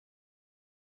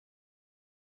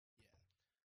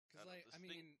 Yeah, because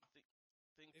This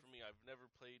thing for me, I've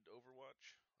never played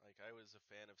Overwatch. Like, I was a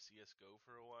fan of CS:GO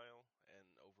for a while, and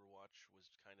Overwatch was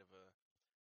kind of a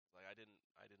like I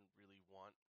didn't really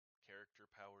want character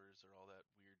powers or all that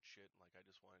weird shit. Like, I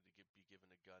just wanted to be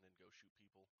given a gun and go shoot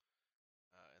people,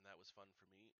 and that was fun for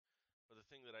me. But the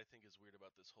thing that I think is weird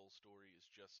about this whole story is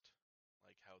just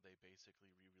like how they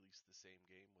basically re-released the same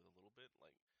game with a little bit.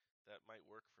 Like, that might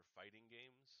work for fighting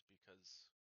games because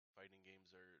fighting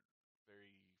games are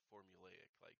very formulaic,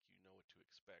 like you know what to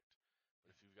expect.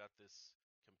 But if you've got this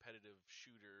competitive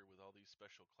shooter with all these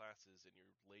special classes and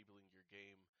you're labeling your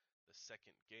game the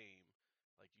second game,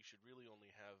 like you should really only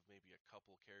have maybe a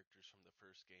couple characters from the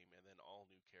first game and then all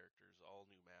new characters, all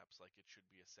new maps, like it should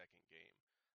be a second game.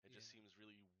 It yeah, just seems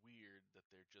really weird that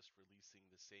they're just releasing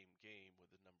the same game with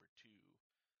a number 2.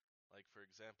 Like, for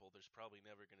example, there's probably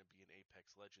never going to be an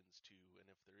Apex Legends 2, and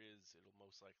if there is, it'll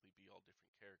most likely be all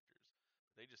different characters.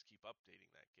 But they just keep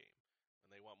updating that game. When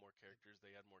they want more characters,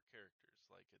 they add more characters.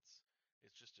 Like, it's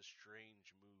just a strange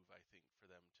move, I think, for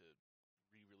them to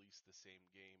re-release the same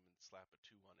game and slap a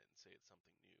 2 on it and say it's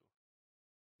something new.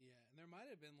 yeah, and there might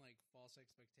have been like false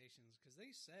expectations because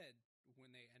they said when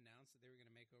they announced that they were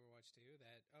going to make Overwatch 2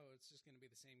 that it's just going to be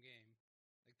the same game.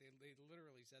 Like they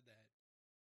literally said that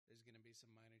there's going to be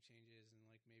some minor changes and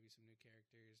like maybe some new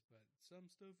characters, but some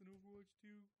stuff in Overwatch 2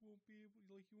 won't be able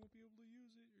you won't be able to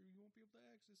use it or you won't be able to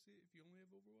access it if you only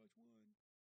have Overwatch 1.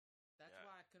 that's Yeah.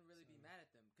 why I couldn't really be So- mad at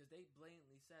them because they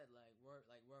blatantly said word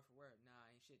for word, nah,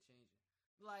 ain't shit changing.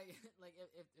 Like like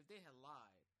if they had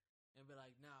lied and be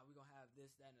like, nah, we gonna have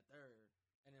this, that, and the third,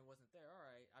 and it wasn't there, all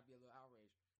right, I'd be a little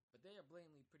outraged. But they are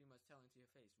blatantly pretty much telling to your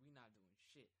face, we not doing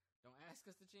shit. Don't ask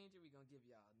us to change it. We gonna give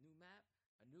y'all a new map,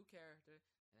 a new character,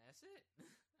 and that's it.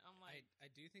 I'm like, I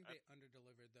do think they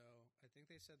underdelivered though. I think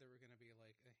they said there were going to be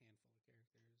like a handful of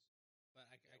characters, but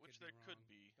I Which could be there wrong. could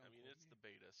be. I Don't mean, quote it's me. the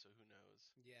beta, so who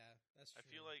knows? Yeah, that's I true.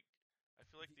 feel like the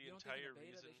you don't think in entire the beta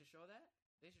reason they should show that?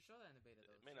 They should show that in the beta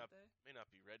though, it may shouldn't not they? may not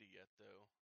be ready yet, though.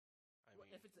 I Well,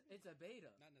 mean, if it's a beta,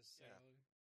 Not necessarily.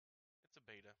 it's a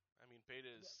beta. I mean,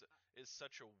 beta is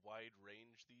such a wide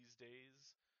range these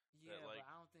days that yeah, like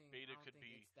but I don't think beta could it's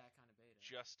be that kind of beta.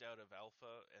 just out of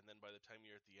alpha, and then by the time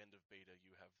you're at the end of beta,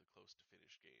 you have the close to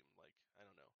finished game. Like, I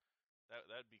don't know,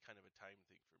 that'd be kind of a time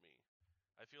thing for me.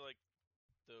 I feel like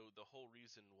the whole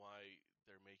reason why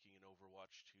they're making an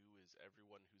Overwatch 2 is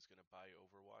everyone who's going to buy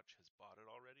Overwatch has bought it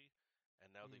already,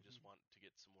 and now they just Mhm. want to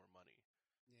get some more money.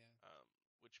 Yeah.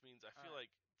 Which means I All feel right.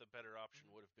 like the better option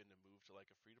Mhm. would have been to move to like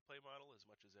a free to play model, as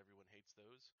much as everyone hates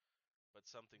those, but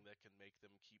something that can make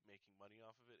them keep making money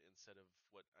off of it instead of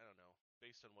what, I don't know,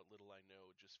 based on what little I know,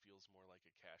 it just feels more like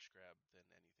a cash grab than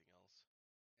anything else. Yeah.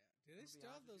 Do they I'm gonna be still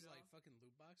have honest with those you, like though. fucking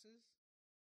loot boxes?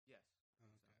 Yes. Oh,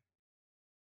 I think okay. so.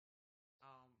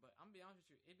 But I'm gonna be honest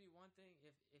with you. It'd be one thing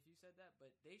if you said that,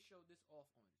 but they showed this off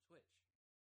on Twitch,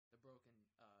 the broken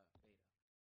beta.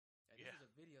 This Yeah. is a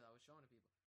video that I was showing to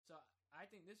people. So I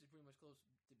think this is pretty much close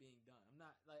to being done. I'm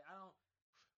not like I don't.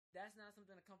 That's not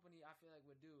something a company I feel like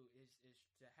would do is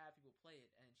to have people play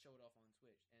it and show it off on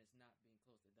Twitch, and it's not being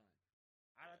close to done.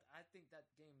 I think that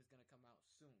game is gonna come out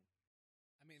soon.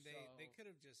 I mean, they could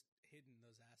have just hidden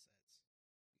those assets.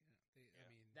 You know, I Yeah.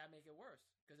 mean, That make it worse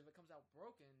because if it comes out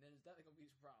broken, then it's definitely gonna be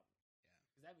a problem. yeah.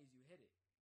 Because that means you hit it.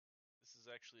 This is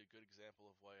actually a good example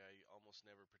of why I almost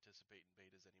never participate in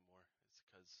betas anymore. It's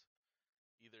because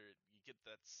either you get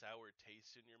that sour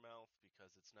taste in your mouth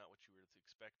because it's not what you were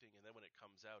expecting, and then when it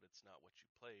comes out, it's not what you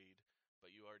played,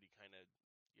 but you already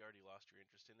lost your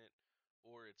interest in it,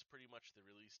 or it's pretty much the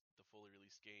fully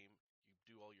released game. You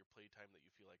do all your playtime that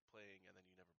you feel like playing, and then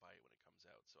you never buy it when it comes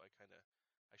out. So I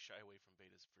shy away from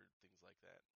betas for things like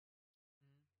that.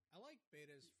 Mm-hmm. I like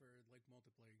betas for like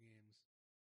multiplayer games.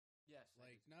 Yes.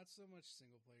 Like not so much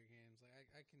single player games. Like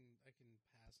I can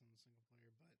pass on the single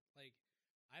player, but like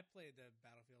I played the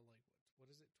Battlefield like what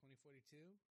is it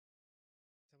 2042?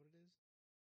 Is that what it is?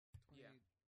 20, Yeah.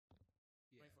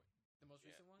 yeah, 24, the most Yeah.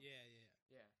 recent one. yeah, yeah.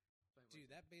 Yeah. Dude,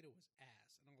 that beta was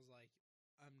ass, and I was like,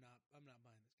 I'm not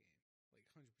buying this game. Like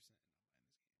 100% not buying this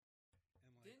game. And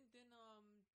like, Didn't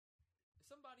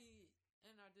somebody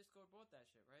in our Discord bought that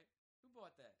shit, right? Who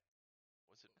bought that?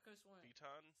 Was it I could have sworn.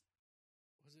 Vuitton?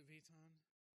 was it Vuitton?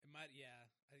 It might, yeah,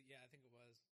 I think it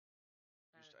was.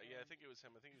 I think it was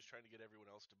him. I think he was trying to get everyone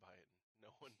else to buy it, and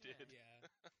no one Yeah. did. Yeah,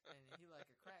 And he like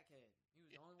a crackhead. He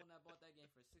was the only one that bought that game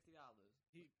for $60,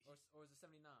 or is it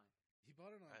 $79? He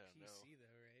bought it on I don't PC know.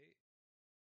 though, right?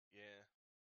 Yeah.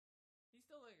 He's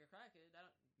still like a crackhead.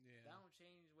 That Yeah. don't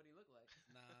change what he looked like.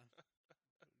 Nah.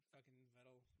 Fucking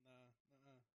Vettel. Nah.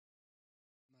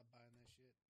 I'm not buying that shit.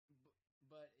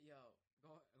 But yo,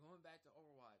 going back to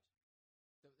Overwatch.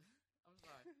 I'm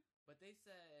sorry, but they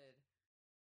said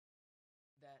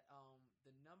that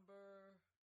the number.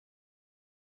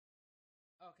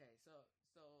 Okay, so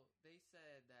they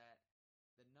said that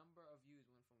the number of views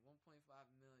went from 1.5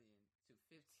 million to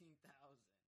 15,000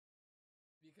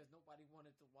 because nobody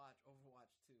wanted to watch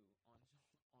Overwatch 2 on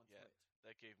Yeah, Twitch.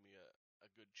 that gave me a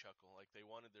good chuckle. Like they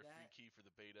wanted their free That- key for the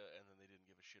beta, and then they didn't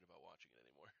give a shit about watching it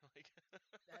anymore. Like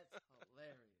That's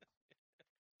hilarious.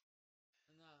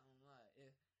 I'm not gonna lie.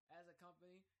 If as a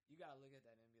company, you gotta look at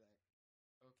that and be like,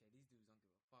 okay, these dudes don't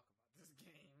give a fuck about this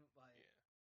game. Like, yeah.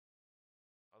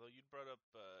 Although you'd brought up,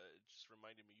 just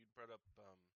reminded me, you'd brought up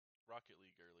Rocket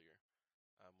League earlier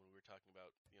when we were talking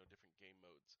about different game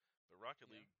modes. But Rocket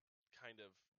Yeah. League kind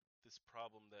of this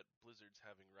problem that Blizzard's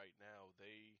having right now.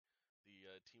 The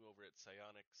team over at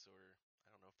Psyonix, or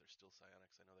I don't know if they're still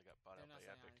Psyonix. I know they got bought they're out not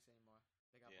by Epic. Psyonix anymore.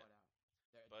 They got Yeah. bought out.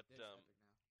 They're But just Epic now.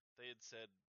 they had said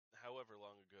however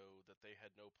long ago that they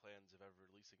had no plans of ever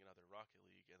releasing another Rocket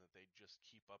League, and that they'd just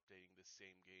keep updating the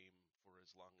same game for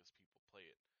as long as people play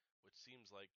it, which seems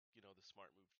like the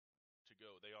smart move to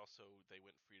go. They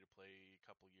went free to play a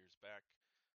couple years back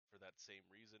for that same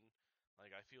reason.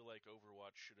 Like I feel like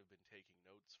Overwatch should have been taking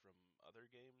notes from other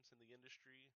games in the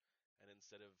industry, and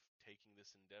instead of taking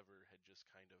this endeavor, had just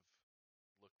kind of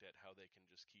looked at how they can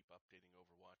just keep updating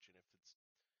Overwatch. And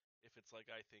if it's like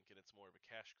I think, and it's more of a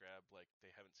cash grab, like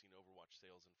they haven't seen Overwatch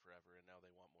sales in forever, and now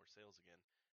they want more sales again,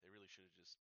 they really should have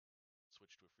just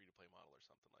switched to a free-to-play model or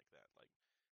something like that. Like,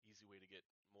 easy way to get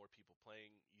more people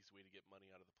playing, easy way to get money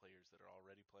out of the players that are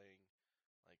already playing.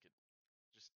 Like,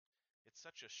 it's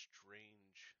such a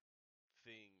strange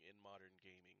thing in modern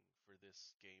gaming for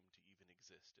this game to even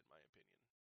exist, in my opinion.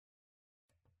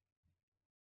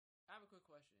 I have a quick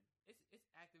question. It's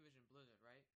Activision Blizzard,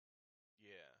 right?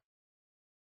 Yeah.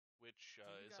 Which Do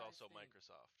you is guys also think-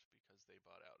 Microsoft, because they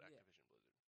bought out Yeah. Activision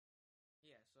Blizzard.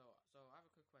 Yeah. So I have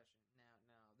a quick question.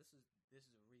 Now this is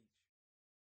a reach,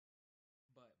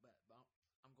 but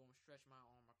I'm going to stretch my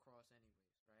arm across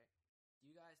anyways, right? Do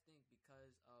you guys think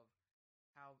because of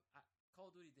how Call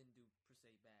of Duty didn't do per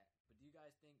se bad, but do you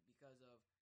guys think because of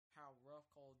how rough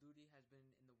Call of Duty has been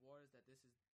in the waters that this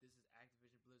is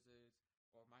Activision Blizzard's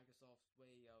or Microsoft's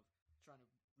way of trying to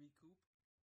recoup,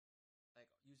 like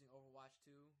using Overwatch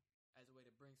 2 as a way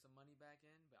to bring some money back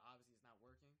in, but obviously it's not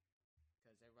working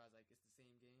because everybody's like it's the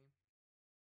same game.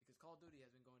 Because Call of Duty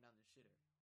has been going down the shitter.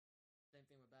 Same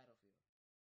thing with Battlefield.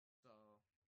 So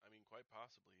I mean, quite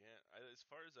possibly, yeah. As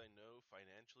far as I know,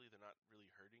 financially, they're not really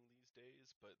hurting these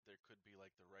days, but there could be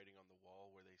like the writing on the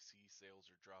wall where they see sales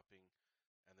are dropping,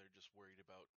 and they're just worried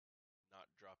about not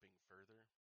dropping further.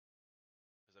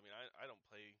 Because I mean, I don't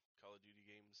play Call of Duty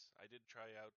games. I did try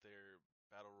out their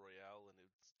Battle Royale, and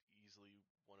it's easily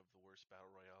one of the worst Battle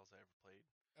Royales I ever played.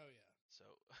 Oh yeah.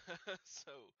 So,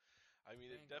 so, I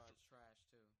mean, Vanguard's trash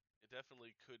too. it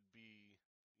definitely could be,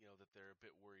 that they're a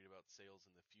bit worried about sales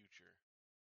in the future.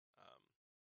 Um,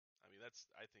 I mean,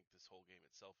 I think this whole game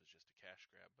itself is just a cash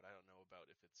grab, but I don't know about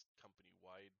if it's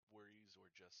company-wide worries or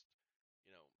just,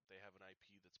 they have an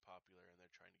IP that's popular and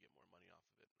they're trying to get more money off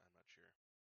of it. I'm not sure.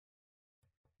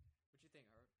 What you think,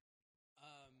 Herb?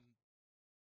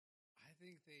 I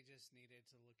think they just needed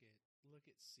to look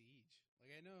at Siege.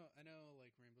 Like I know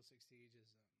like Rainbow Six Siege is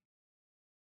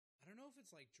I don't know if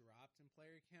it's like dropped in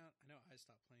player count. I know I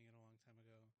stopped playing it a long time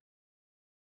ago.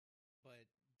 But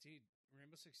dude,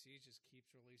 Rainbow Six Siege just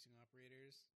keeps releasing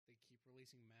operators. They keep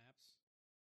releasing maps.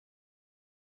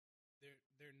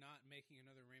 They're not making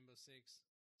another Rainbow Six,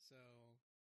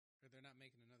 or they're not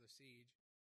making another Siege.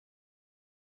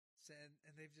 So,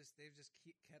 and they've just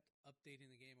kept updating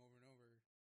the game over and over.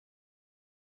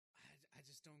 I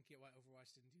just don't get why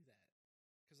Overwatch didn't do that.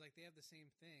 Because like they have the same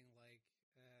thing. Like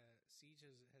Siege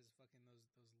has fucking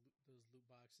those loot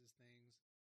boxes things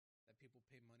that people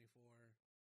pay money for.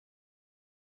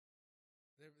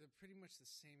 They're pretty much the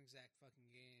same exact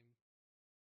fucking game,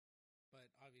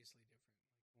 but obviously different.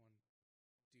 Like one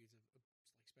dude's like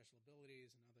special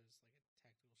abilities, and others like a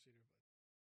tactical shooter.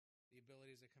 But the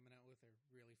abilities they're coming out with are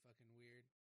really fucking weird.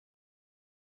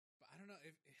 But I don't know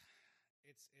if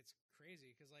it's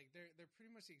crazy because like they're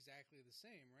pretty much exactly the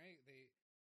same, right? They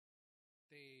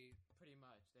Pretty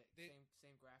much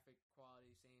same graphic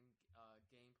quality, same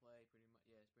gameplay. Pretty much,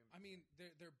 yeah. It's pretty much. I mean,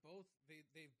 they're both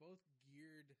they've both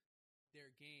geared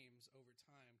their games over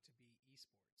time to be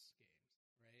esports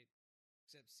games, right?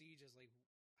 Except Siege is like,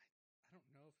 I don't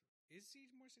know if is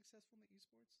Siege more successful in the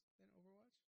esports than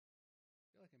Overwatch.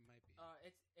 I feel like it might be.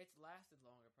 It's lasted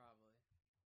longer probably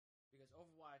because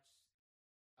Overwatch,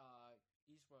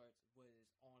 esports was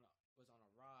on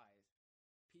a rise,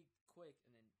 peaked quick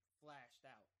and then flashed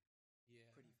out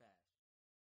Yeah. pretty fast.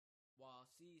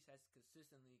 While Siege has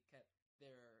consistently kept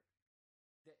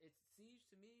it's Siege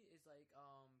to me is like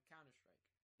Counter Strike.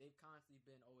 They've constantly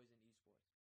been always in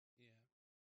esports. Yeah.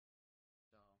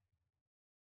 So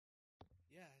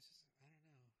Yeah, it's just I don't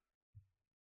know.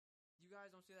 you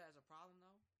guys don't see that as a problem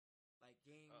though, like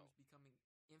games Oh. becoming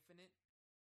infinite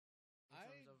in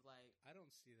terms of like. I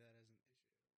don't see that as an issue.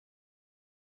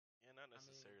 Yeah, not I mean,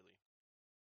 necessarily.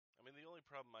 I mean, the only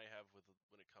problem I have with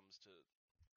when it comes to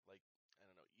like I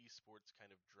don't know esports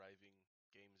kind of driving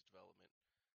games development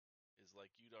is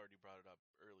like you'd already brought it up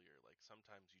earlier. Like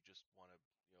sometimes you just want to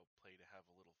play to have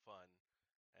a little fun,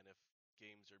 and if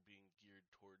games are being geared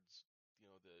towards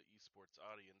the esports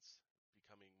audience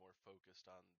becoming more focused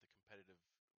on the competitive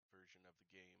version of the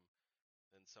game,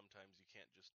 then sometimes you can't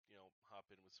just hop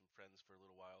in with some friends for a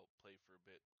little while, play for a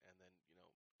bit, and then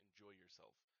enjoy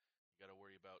yourself. You got to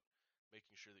worry about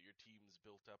making sure that your team's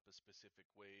built up a specific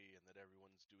way and that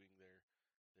everyone's doing their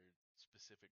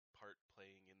specific part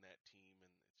playing in that team,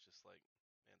 and it's just like,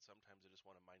 man, sometimes I just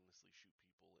want to mindlessly shoot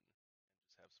people and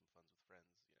just have some fun with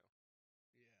friends.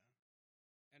 Yeah.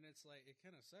 And it's like it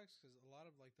kind of sucks because a lot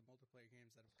of like the multiplayer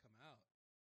games that have come out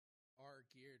are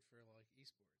geared for like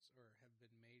esports or have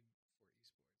been made for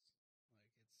esports.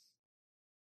 Like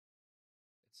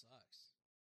it sucks.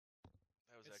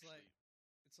 That was It's actually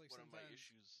it's like one of my sometimes.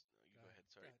 issues. You go ahead,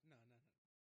 sorry. No.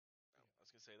 No, I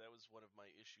was gonna say that was one of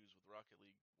my issues with Rocket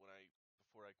League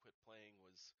before I quit playing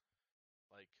was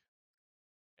like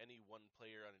any one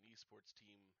player on an esports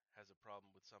team has a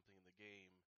problem with something in the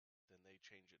game, then they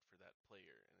change it for that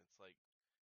player. And it's like,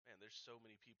 man, there's so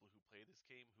many people who play this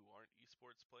game who aren't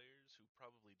esports players who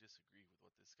probably disagree with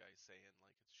what this guy's saying.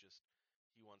 Like it's just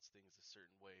he wants things a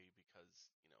certain way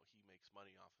because, he makes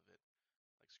money off of it.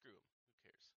 Like screw him, who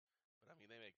cares? But I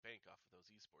mean, they make bank off of those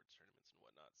esports tournaments and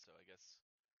whatnot, so I guess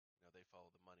they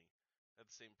follow the money.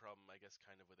 That's the same problem, I guess,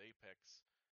 kind of with Apex,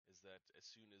 is that as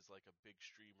soon as like a big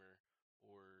streamer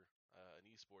or an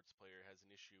esports player has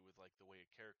an issue with like the way a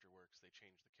character works, they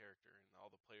change the character, and all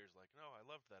the players like, no, I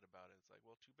loved that about it. It's like,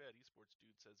 well, too bad, esports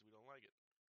dude says we don't like it.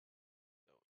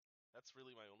 So that's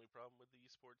really my only problem with the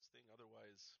esports thing.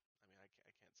 Otherwise, I mean,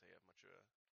 I can't say I have much of a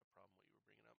problem what you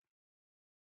were bringing up.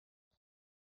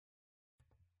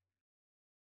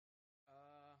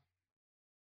 Uh,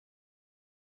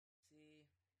 see,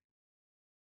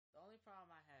 the only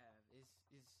problem I have is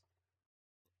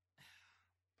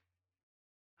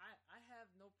I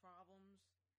have no problems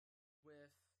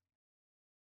with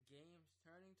games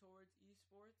turning towards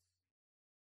esports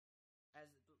as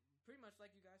pretty much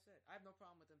like you guys said. I have no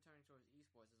problem with them turning towards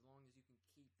esports as long as you can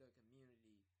keep the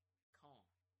community calm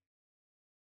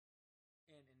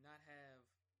and not have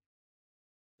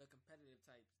the competitive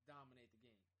types dominate the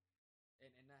game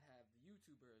and not have the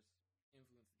YouTubers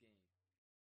influence the game.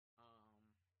 Um,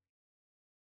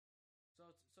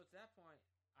 so to that point,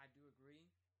 I do agree,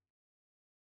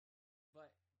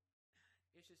 but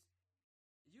it's just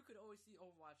you could always see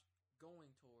Overwatch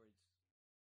going towards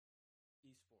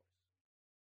esports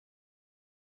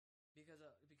because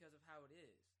of how it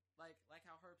is. Like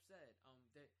how Herb said,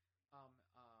 um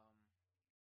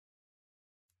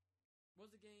what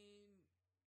was the game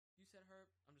you said, Herb?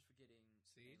 I'm just forgetting the name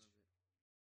Siege? of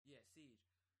it. Yeah, Siege.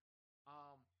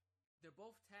 Um, they're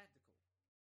both tactical,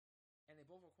 and they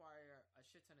both require a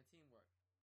shit ton of teamwork,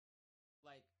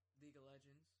 like League of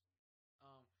Legends.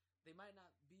 Um, they might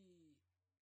not be,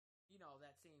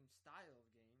 that same style of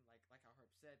game, like how Herb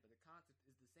said, but the concept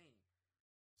is the same.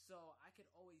 So I could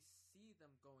always see them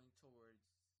going towards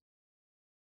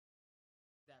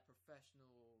that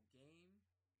professional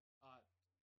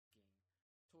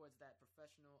towards that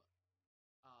professional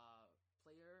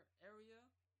player area,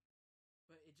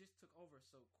 but it just took over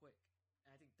so quick,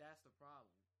 and I think that's the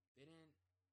problem. They didn't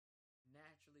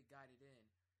naturally guide it in,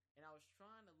 and I was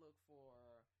trying to look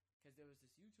for because there was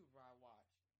this YouTuber I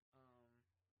watched,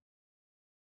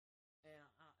 and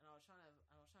I was trying to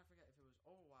figure out if it was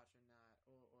Overwatch or not,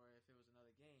 or if it was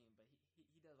another game. But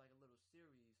he does like a little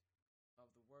series of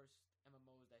the worst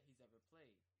MMOs that he's ever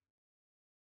played,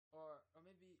 or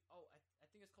maybe I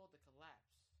think it's called The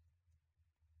Collapse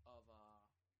of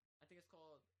I think it's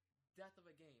called Death of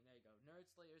a Game. There you go, Nerd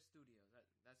Slayer Studios.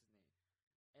 That's his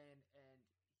name, and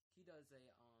he does a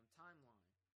timeline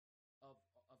of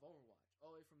Overwatch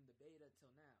all the way from the beta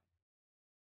till now,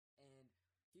 and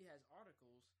he has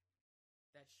articles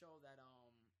that show that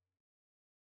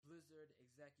Blizzard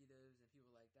executives and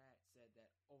people like that said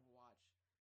that Overwatch,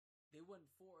 they wouldn't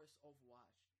force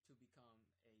Overwatch to become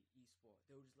a esport.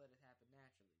 They would just let it happen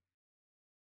naturally.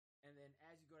 And then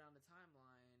as you go down the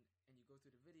timeline and you go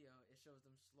through the video, it shows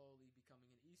them slowly becoming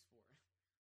an esport,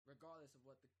 regardless of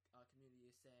what the community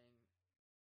is saying,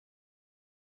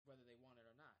 whether they want it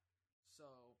or not.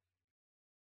 So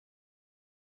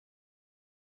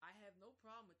I have no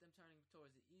problem with them turning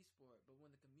towards the esport, but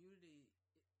when the community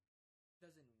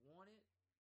doesn't want it,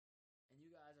 and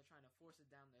you guys are trying to force it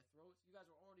down their throats, you guys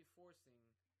are already forcing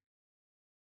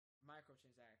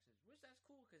microtransactions, which that's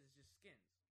cool because it's just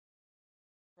skins.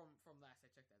 From last I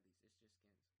checked, at least it's just skins.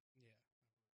 Yeah,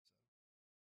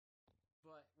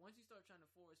 But once you start trying to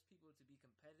force people to be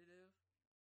competitive,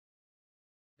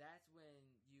 that's when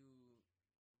you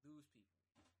lose people,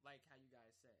 like how you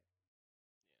guys said.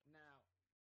 Yeah. Now,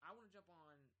 I want to jump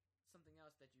on something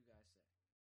else that you guys said.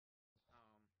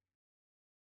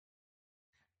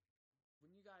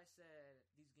 When you guys said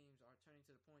these games are turning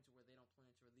to the point to where they don't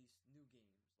plan to release new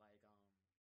games like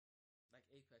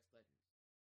Apex Legends.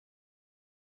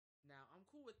 Now, I'm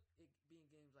cool with it being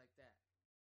games like that,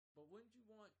 but wouldn't you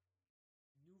want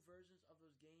new versions of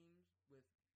those games with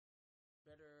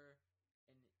better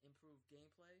and improved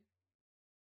gameplay?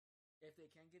 If they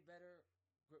can get better,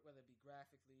 whether it be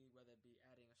graphically, whether it be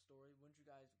adding a story, wouldn't you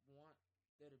guys want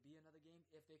there to be another game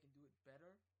if they can do it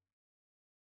better?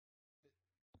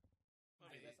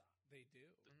 they do.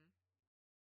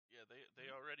 Yeah, they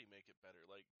already make it better.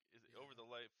 Like over the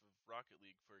life of Rocket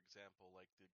League, for example, like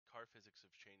the car physics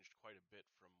have changed quite a bit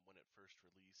from when it first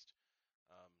released.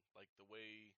 Like the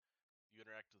way you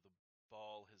interact with the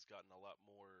ball has gotten a lot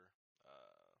more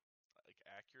like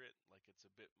accurate. Like it's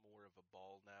a bit more of a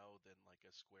ball now than like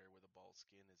a square with a ball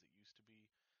skin as it used to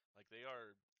be. Like they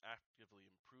are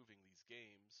actively improving these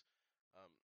games.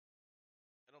 Um,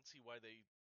 I don't see why they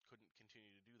couldn't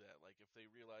continue to do that. Like if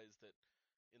they realize that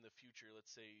in the future,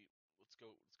 let's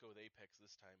go with Apex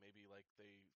this time. Maybe like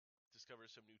they discover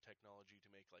some new technology to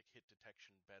make like hit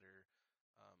detection better,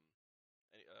 um,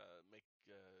 make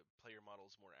player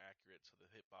models more accurate, so the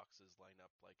hitboxes line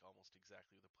up like almost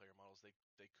exactly with the player models. They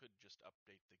could just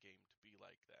update the game to be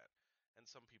like that. And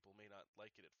some people may not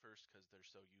like it at first because they're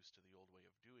so used to the old way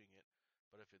of doing it.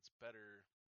 But if it's better,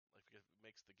 like if it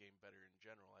makes the game better in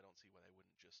general, I don't see why they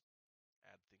wouldn't just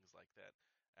add things like that.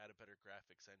 Add a better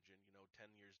graphics engine.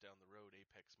 10 years down the road,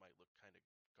 Apex might look kind of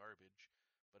garbage,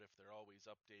 but if they're always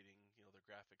updating, their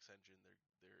graphics engine,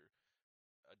 they're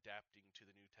adapting to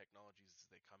the new technologies as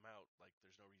they come out. Like,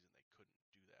 there's no reason they couldn't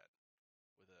do that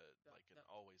with an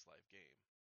always live game.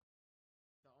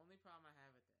 The only problem I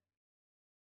have with that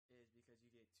is because you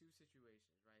get two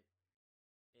situations, right?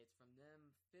 It's from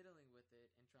them fiddling with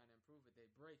it and trying to improve it,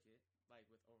 they break it, like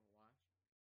with Overwatch,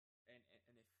 and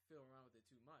they fiddle around with it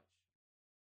too much.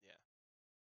 Yeah.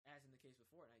 As in the case with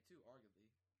Fortnite too, arguably.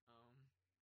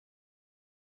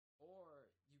 Or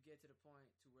you get to the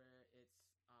point to where it's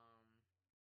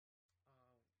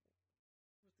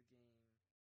what's the game?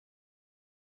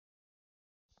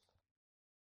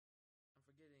 I'm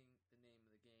forgetting the name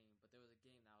of the game, but there was a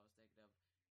game that I was thinking of.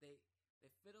 They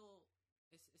fiddle.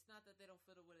 It's not that they don't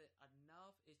fiddle with it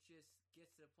enough. It just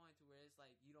gets to the point to where it's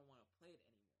like you don't want to play it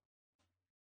anymore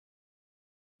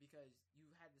because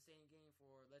you had the same game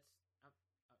for this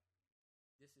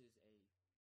is a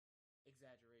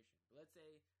exaggeration, but let's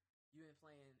say you've been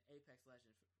playing Apex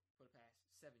Legends for the past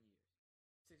 7 years,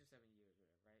 6 or 7 years,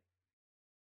 whatever, right?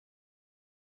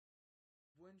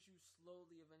 Wouldn't you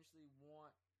slowly eventually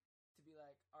want to be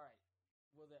like, all right,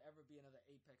 will there ever be another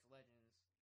Apex Legends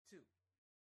 2?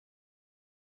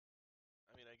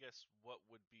 I mean, I guess what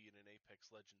would be in an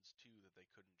Apex Legends 2 that they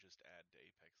couldn't just add to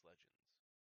Apex Legends?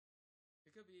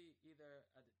 It could be either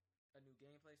a new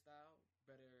gameplay style,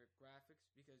 better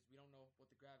graphics, because we don't know what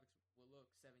the graphics will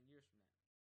look 7 years from now.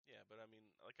 Yeah, but I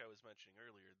mean, like I was mentioning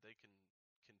earlier, they can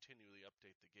continually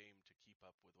update the game to keep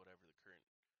up with whatever the current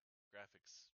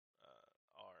graphics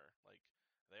are. Like,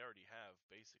 they already have,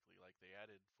 basically. Like, they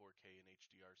added 4K and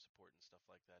HDR support and stuff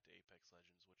like that to Apex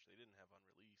Legends, which they didn't have on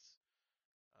release.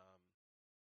 I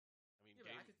mean,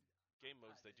 Yeah, game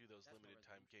modes, they do those limited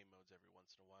time game modes every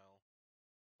once in a while.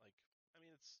 Like, I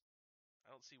mean, I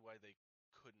don't see why they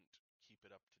couldn't keep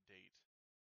it up to date.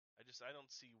 I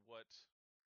don't see what,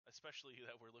 especially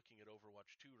that we're looking at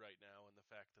Overwatch 2 right now, and the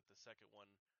fact that the second one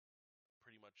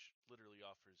pretty much literally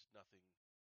offers nothing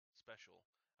special.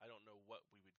 I don't know what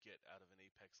we would get out of an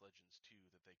Apex Legends 2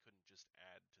 that they couldn't just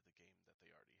add to the game that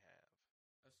they already have.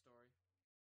 A story.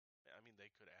 I mean, they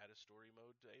could add a story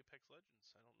mode to Apex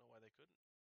Legends. I don't know why they couldn't.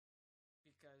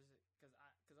 Because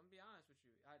I'm gonna be honest with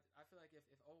you, I feel like if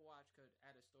Overwatch could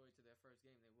add a story to their first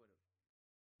game, they would have.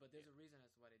 But there's a reason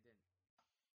as to why they didn't.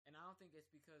 And I don't think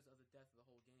it's because of the death of the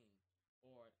whole game,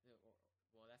 or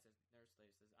well, that's as Nerd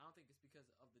Slave says. I don't think it's because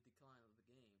of the decline of the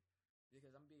game.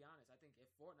 Because I'm gonna be honest, I think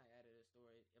if Fortnite added a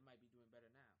story, it might be doing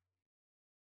better now.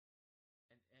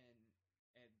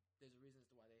 And there's a reason as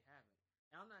to why they haven't.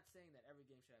 And I'm not saying that every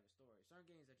game should have a story. Certain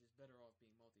games are just better off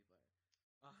being multiplayer.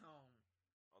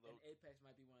 And Apex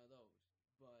might be one of those.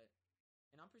 But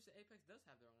and I'm pretty sure Apex does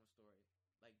have their own story,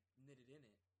 like knitted in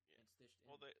it and stitched in.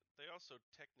 Well, they also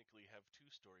technically have 2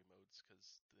 story modes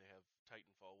because they have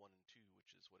Titanfall 1 and 2,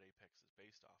 which is what Apex is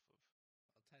based off of.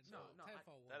 Well,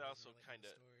 Titanfall 1 that doesn't also really kind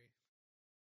have of. a story.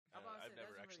 I've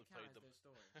never actually played them. Their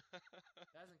story.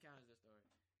 That doesn't count as their story.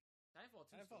 Titanfall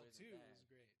 2 Titanfall 2 is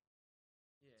great.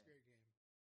 Yeah, it's a great game.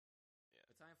 Yeah.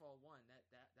 But Titanfall 1,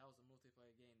 that was a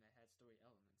multiplayer game that had story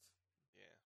elements.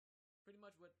 Yeah. Pretty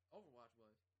much what Overwatch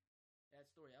was. It had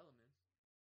story elements.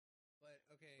 But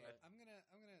okay, I'm gonna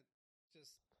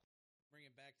just bring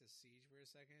it back to Siege for a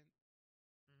second.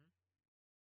 Mm-hmm.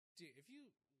 Dude, if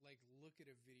you like look at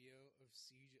a video of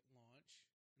Siege at launch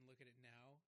and look at it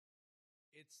now,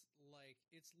 it's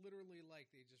literally like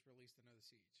they just released another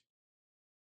Siege.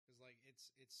 Because like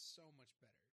it's so much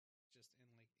better, just in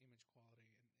like image quality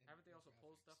and haven't they also graphics.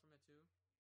 pulled stuff from it too?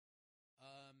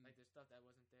 Like there's stuff that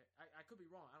wasn't there. I could be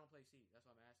wrong. I don't play Siege. That's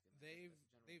why I'm asking.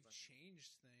 They've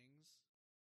changed things.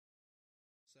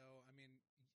 So I mean,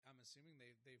 I'm assuming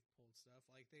they've pulled stuff.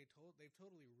 Like they've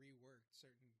totally reworked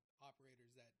certain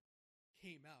operators that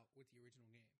came out with the original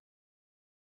game.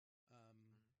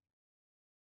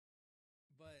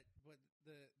 But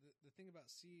the thing about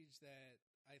Siege that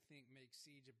I think makes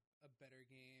Siege a better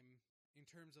game in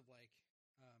terms of like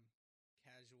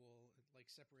casual, like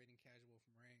separating casual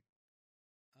from rank,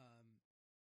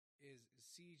 is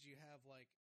Siege. You have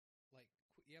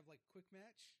quick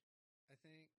match. I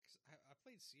think 'cause I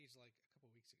played Siege like a couple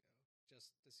weeks ago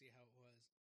just to see how it was,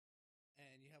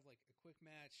 and you have like a quick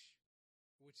match,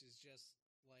 which is just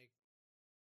like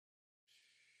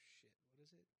shit.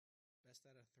 What is it? Best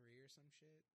out of 3 or some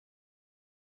shit.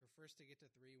 Or first to get to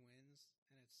 3 wins,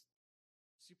 and it's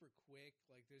super quick.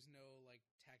 Like there's no like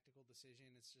tactical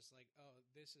decision. It's just like, oh,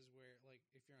 this is where, like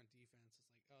if you're on defense,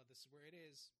 it's like, oh, this is where it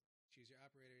is. Choose your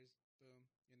operators. Boom,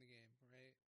 you're in the game,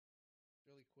 right?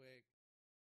 Really quick.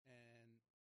 And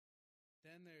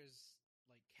then there's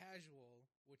like casual,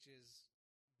 which is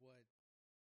what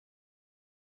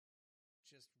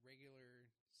just regular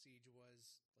Siege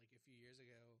was like a few years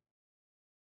ago.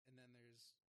 And then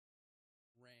there's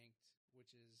ranked,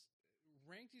 which is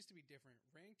ranked used to be different.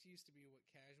 Ranked used to be what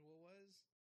casual was,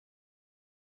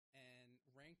 and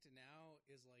ranked now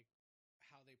is like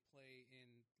how they play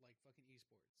in like fucking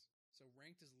esports. So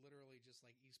ranked is literally just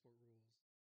like esport rules.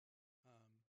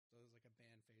 So there's like a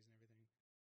ban phase and everything.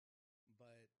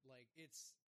 But like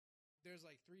there's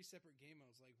like 3 separate game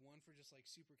modes, like one for just like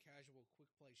super casual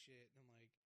quick play shit, and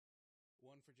like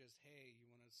one for just, hey, you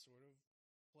want to sort of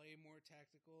play more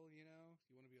tactical, you know?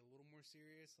 You want to be a little more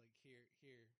serious? Like, here's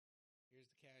the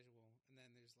casual. And then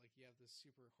there's, like, you have this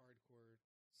super hardcore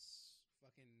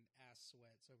fucking ass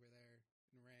sweats over there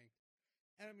in ranked.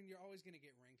 And, I mean, you're always going to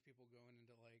get ranked people going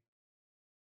into, like,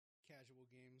 casual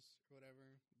games or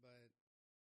whatever. But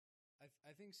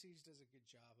I think Siege does a good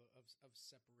job of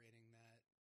separating that.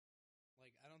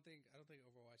 Like, I don't think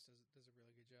Overwatch does a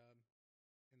really good job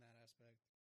in that aspect.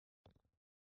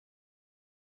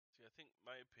 See, I think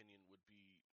my opinion would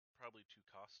be probably too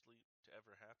costly to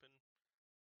ever happen.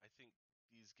 I think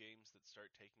these games that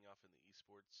start taking off in the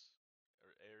esports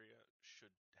area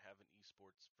should have an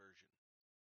esports version.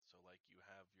 So like you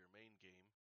have your main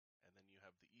game, and then you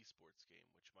have the esports game,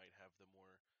 which might have the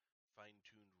more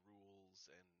fine-tuned rules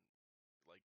and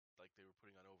like they were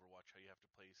putting on Overwatch, how you have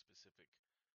to play specific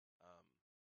um,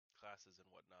 classes and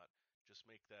whatnot. Just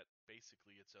make that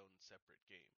basically its own separate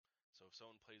game. So if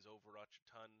someone plays Overwatch a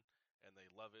ton and they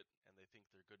love it and they think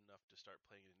they're good enough to start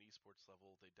playing at an esports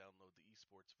level, they download the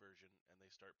esports version and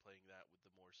they start playing that with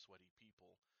the more sweaty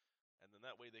people. And then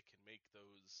that way they can make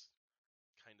those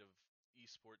kind of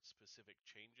esports specific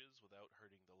changes without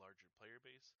hurting the larger player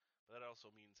base. But that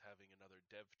also means having another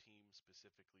dev team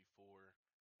specifically for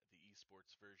the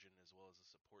esports version as well as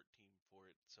a support team for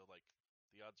it. So like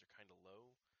the odds are kind of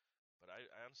low. But I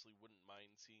honestly wouldn't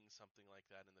mind seeing something like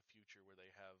that in the future where they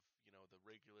have, the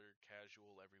regular,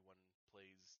 casual, everyone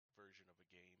plays version of a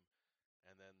game,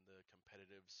 and then the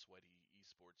competitive, sweaty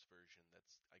esports version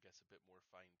that's, I guess, a bit more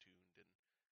fine-tuned and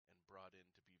brought in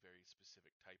to be very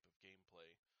specific type of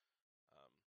gameplay.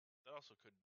 That also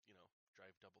could,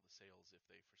 drive double the sales if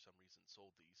they, for some reason,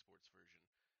 sold the esports version.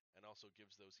 and also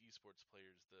gives those esports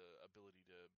players the ability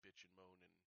to bitch and moan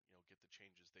and get the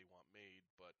changes they want made,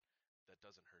 but that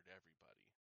doesn't hurt everybody.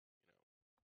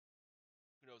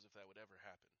 Who knows if that would ever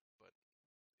happen, but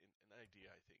an idea,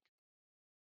 I think.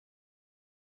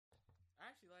 I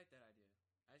actually like that idea.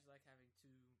 I actually like having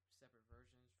two separate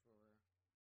versions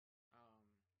um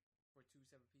for two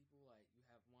separate people. Like you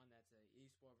have one that's a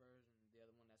esport version, the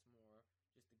other one that's more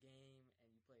just the game,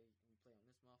 and you play on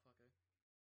this motherfucker.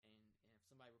 And if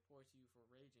somebody reports you for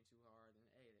raging too hard, then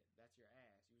hey, that's your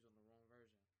ass. You was on the wrong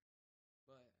version.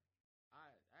 But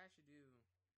I actually do.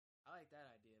 I like that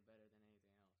idea better than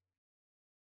anything else.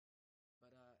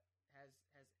 But has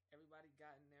everybody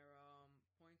gotten their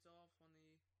points off on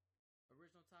the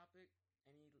original topic?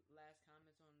 Any last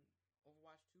comments on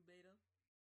Overwatch 2 beta?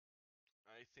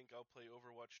 I think I'll play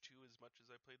Overwatch 2 as much as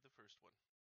I played the first one.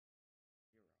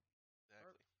 You're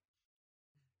wrong. Exactly.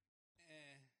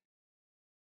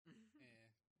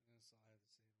 That's all I have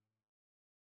to say about it.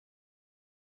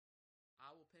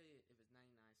 I will pay it if it's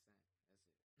 99 cents.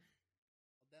 That's it.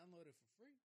 I'll download it for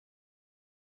free.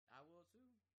 I will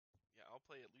too. Yeah, I'll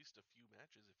play at least a few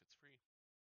matches if it's free.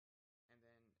 And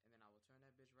then I will turn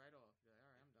that bitch right off. Be like, all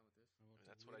right, I'm done with this. I will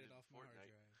That's what I delete did it off with my hard Fortnite.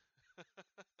 drive.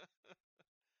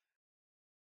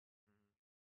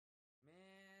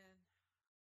 Man,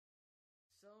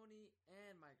 Sony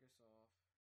and Microsoft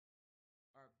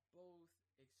are both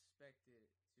expected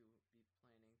to be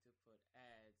planning to put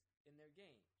ads in their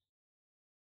games.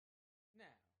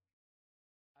 Now,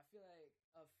 I feel like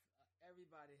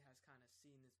everybody has kind of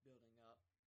seen this building up.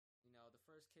 The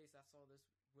first case I saw this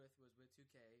with was with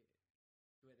 2K,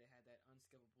 where they had that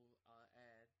unskippable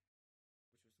ad, which was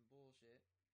some bullshit.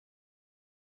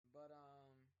 But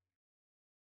I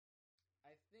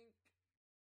think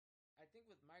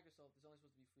with Microsoft, it's only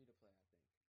supposed to be free to play.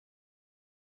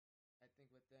 I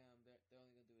think with them, they're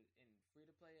only gonna do it in free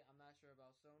to play. I'm not sure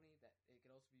about Sony, that it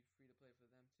could also be free to play for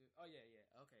them too. Oh yeah,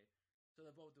 okay. So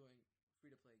they're both doing free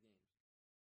to play games.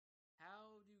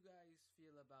 How do you guys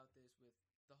feel about this with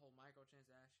the whole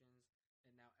microtransactions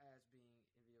and now ads being in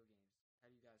video games? How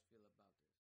do you guys feel about this?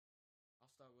 I'll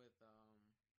start with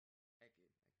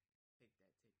Ekid. Take that.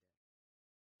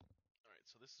 All right,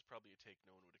 so this is probably a take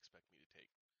no one would expect me to take,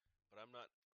 but I'm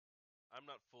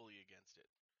not fully against it.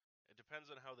 It depends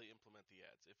on how they implement the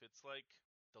ads. If it's like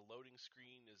the loading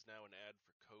screen is now an ad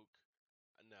for Coke,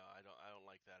 no, I don't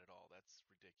like that at all. That's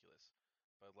ridiculous.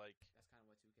 But like, that's kind of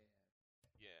what 2K had.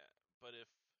 Yeah, but if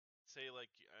say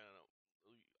like I don't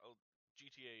know,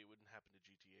 GTA wouldn't happen to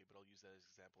GTA, but I'll use that as an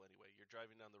example anyway. You're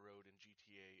driving down the road in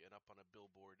GTA, and up on a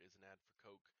billboard is an ad for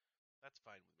Coke. That's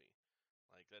fine with me.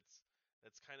 Like that's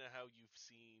kind of how you've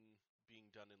seen being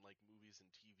done in like movies and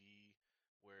TV,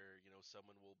 where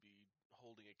someone will be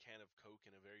holding a can of Coke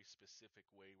in a very specific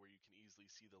way, where you can easily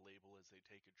see the label as they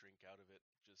take a drink out of it.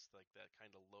 Just like that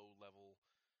kind of low level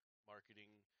marketing,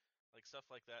 like stuff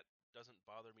like that doesn't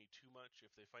bother me too much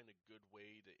if they find a good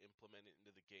way to implement it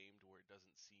into the game to where it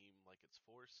doesn't seem like it's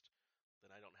forced. Then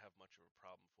I don't have much of a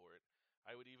problem for it.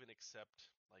 I would even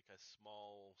accept like a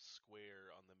small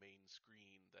square on the main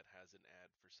screen that has an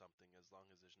ad for something, as long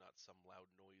as there's not some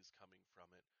loud noise coming from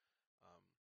it. Um,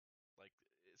 like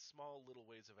small little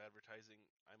ways of advertising,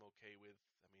 I'm okay with.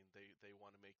 I mean, they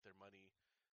want to make their money.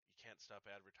 You can't stop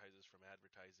advertisers from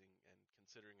advertising, and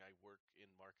considering I work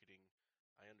in marketing,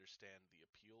 I understand the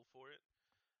appeal for it.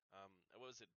 What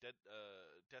was it?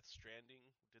 Death Stranding?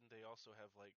 Didn't they also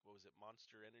have like what was it?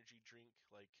 Monster Energy drink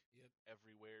like Yep.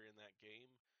 everywhere in that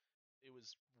game? It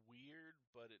was weird,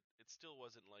 but it still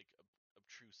wasn't like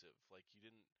obtrusive. Like you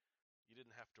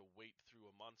didn't have to wait through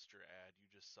a monster ad. You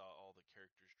just saw all the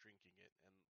characters drinking it,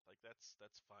 and like that's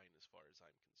fine as far as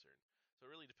I'm concerned. So it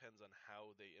really depends on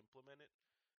how they implement it.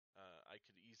 I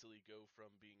could easily go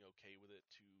from being okay with it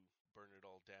to burn it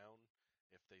all down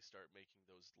if they start making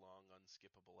those long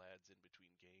unskippable ads in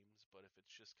between games. But if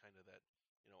it's just kind of that,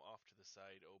 off to the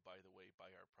side, oh by the way, buy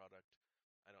our product,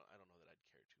 I don't know that I'd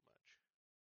care too much.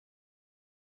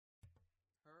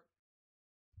 Hurt.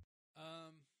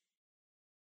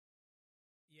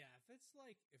 Yeah, if it's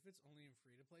only in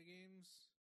free to play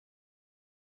games,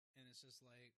 and it's just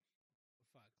like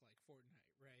fuck, like Fortnite,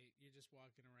 right? You're just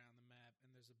walking around the map,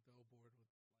 and there's a billboard with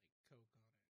like Coke on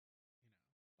it.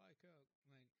 Buy Coke.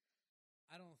 Like,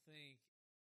 I don't think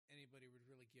anybody would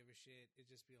really give a shit. It'd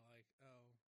just be like,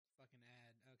 oh, fucking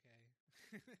ad, okay.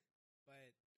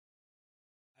 But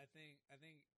I think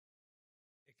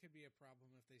it could be a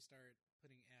problem if they start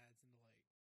putting ads into like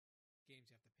games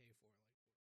you have to pay for,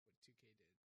 like what 2K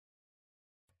did.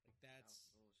 Like that's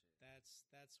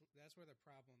where the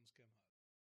problems come up.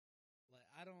 Like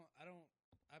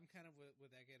I'm kind of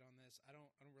with Egghead on this. I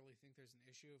don't really think there's an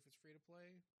issue if it's free to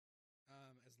play,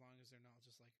 as long as they're not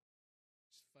just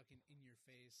fucking in your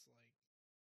face, like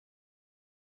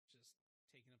just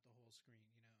taking up the whole screen.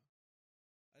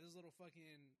 Those little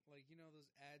fucking those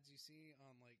ads you see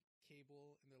on like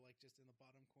cable, and they're like just in the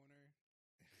bottom corner,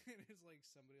 and it's like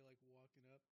somebody like walking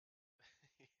up,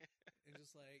 and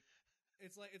just like.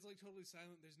 It's like totally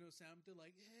silent. There's no sound. But they're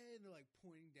like, hey, and they're like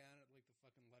pointing down at like the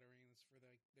fucking lettering that's for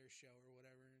like their show or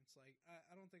whatever. It's like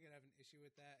I don't think I'd have an issue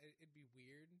with that. It'd be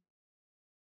weird,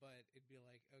 but it'd be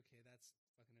like, okay, that's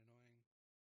fucking annoying.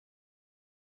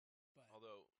 But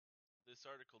Although this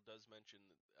article does mention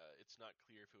it's not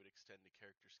clear if it would extend to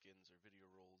character skins or video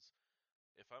roles.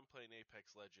 If I'm playing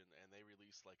Apex Legend and they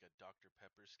release like a Dr.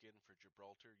 Pepper skin for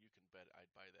Gibraltar, you can bet I'd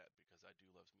buy that because I do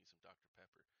love me some Dr.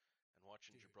 Pepper. And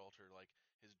watching Dude. Gibraltar, like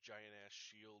his giant ass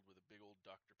shield with a big old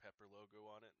Dr. Pepper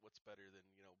logo on it, what's better than,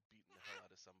 beating the hell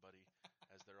out of somebody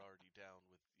as they're already down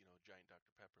with, giant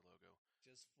Dr. Pepper logo.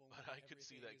 just full. But I could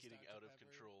see everything that is getting Dr. out of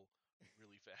Pepper. control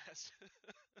really fast.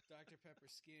 Dr. Pepper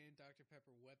skin, Dr.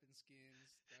 Pepper weapon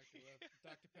skins,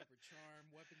 Dr. Pepper charm,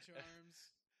 weapon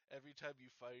charms. Every time you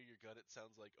fire your gun, it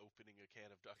sounds like opening a can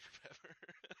of Dr. Pepper.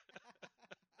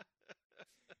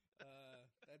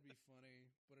 That'd be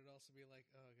funny, but it'd also be like,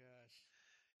 oh gosh,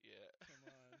 Yeah. come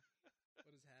on,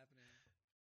 what is happening?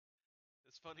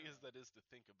 As funny as that is to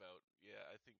think about, yeah,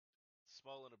 I think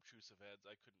small and obtrusive ads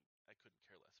I couldn't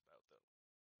care less about though.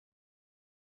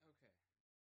 Okay.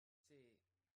 See,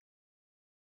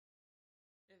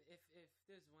 if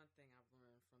there's one thing I've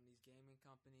learned from these gaming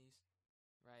companies,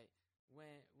 right?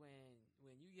 When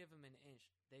you give them an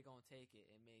inch, they gonna take it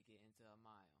and make it into a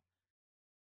mile.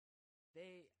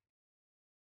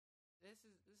 This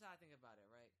is how I think about it,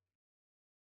 right?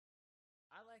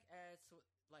 I like ads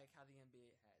like how the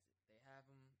NBA has it. They have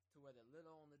them to where they're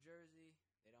little on the jersey.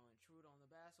 They don't intrude on the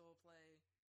basketball play.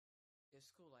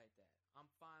 It's cool like that. I'm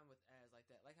fine with ads like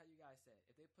that. Like how you guys said,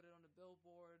 if they put it on the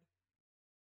billboard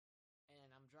and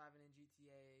I'm driving in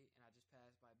GTA and I just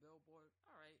pass by billboard,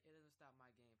 all right, it doesn't stop my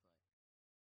gameplay,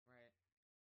 right?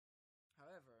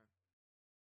 However,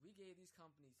 we gave these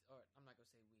companies, or I'm not gonna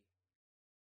say we.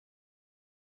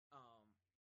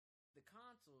 The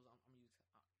consoles, I'm gonna use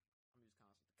consoles.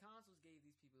 The consoles gave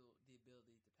these people the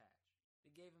ability to patch.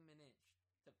 They gave them an inch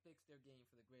to fix their game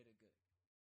for the greater good.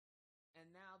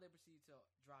 And now they proceed to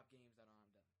drop games that aren't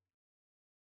done.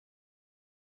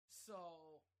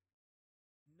 So,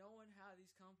 knowing how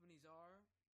these companies are,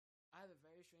 I have a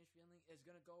very strange feeling. It's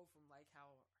gonna go from like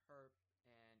how Herb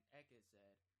and Eckett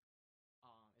said.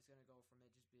 It's gonna go from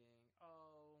it just being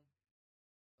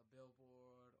a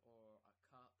billboard or a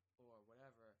cup or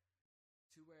whatever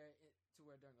to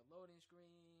where during a loading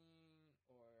screen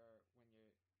or when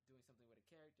you're doing something with a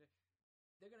character,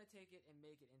 they're gonna take it and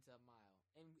make it into a mile,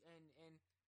 and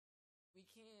we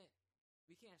can't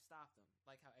stop them.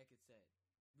 Like how Eckett said,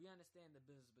 we understand the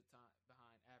business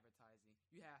behind advertising.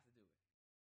 You have to do it,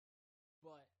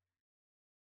 but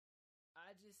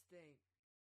I just think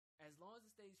as long as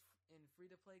it stays in free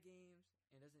to play games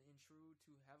and doesn't intrude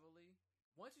too heavily.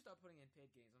 Once you start putting in paid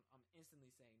games, I'm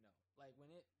instantly saying no. Like when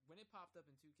it popped up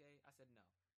in 2K, I said no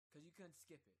because you couldn't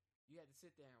skip it. You had to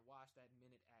sit there and watch that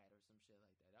minute ad or some shit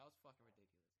like that. That was fucking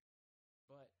ridiculous.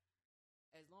 But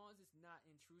as long as it's not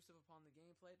intrusive upon the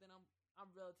gameplay, then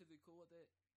I'm relatively cool with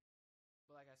it.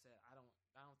 But like I said, I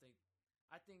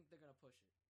think they're gonna push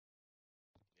it.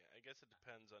 Yeah, I guess it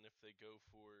depends on if they go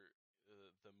for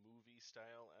the movie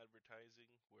style advertising,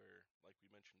 where, like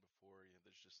we mentioned before,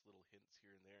 there's just little hints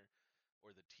here and there,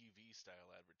 or the TV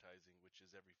style advertising, which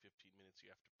is every 15 minutes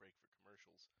you have to break for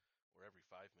commercials, or every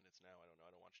 5 minutes now. I don't know.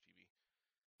 I don't watch TV.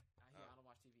 I don't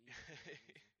watch TV either.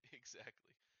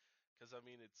 Exactly, because I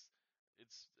mean it's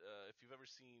if you've ever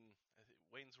seen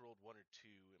Wayne's World 1 or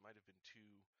 2, it might have been 2,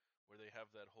 where they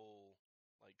have that whole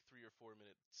like 3 or 4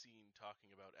 minute scene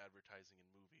talking about advertising in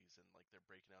movies, and like they're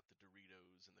breaking out the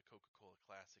Doritos and the Coca-Cola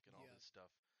Classic and all Yep. this stuff,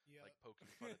 Yep. like poking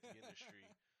fun at the industry.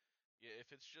 Yeah,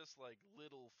 if it's just like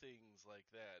little things like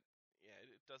that, yeah,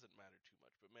 it doesn't matter too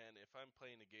much. But man, if I'm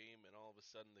playing a game and all of a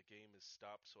sudden the game is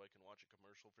stopped so I can watch a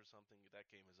commercial for something, that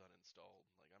game is uninstalled.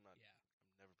 Like I'm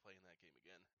never playing that game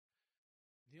again.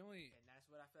 And that's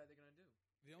what I feel like they're gonna do.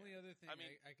 The only other thing I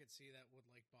mean- I could see that would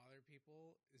like bother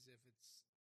people is if it's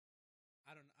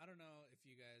I don't know if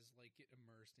you guys like get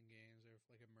immersed in games or if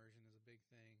like immersion is a big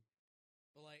thing.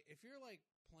 But like if you're like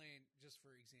playing, just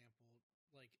for example,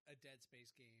 like a Dead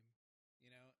Space game,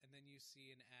 and then you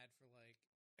see an ad for like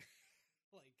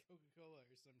like Coca-Cola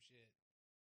or some shit,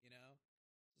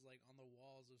 it's like on the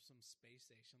walls of some space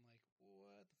station, like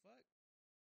what the fuck?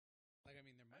 Like, I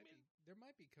mean, there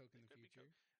might be Coke in It the could be future.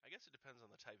 Coke. I guess it depends on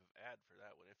the type of ad for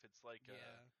that one. If it's like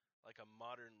Yeah. a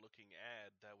modern looking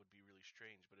ad, that would be really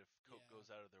strange. But if Coke Yeah. goes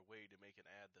out of their way to make an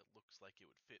ad that looks like it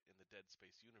would fit in the Dead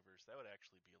Space universe, that would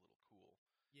actually be a little cool.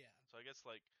 Yeah. So I guess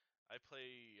like I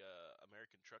play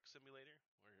American Truck Simulator,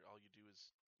 where all you do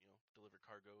is deliver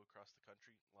cargo across the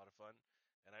country. A lot of fun.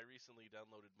 And I recently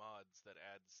downloaded mods that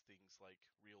adds things like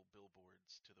real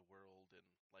billboards to the world and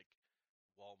like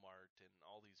Walmart and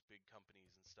all these big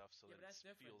companies and stuff, so Yeah, that but it that's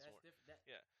different. feels That's more. different.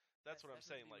 Yeah, that's what I'm That's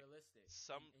meant to saying. be Like realistic, and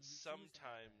you choose to have that.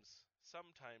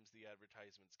 sometimes the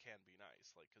advertisements can be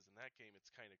nice, like because in that game it's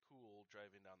kind of cool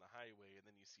driving down the highway and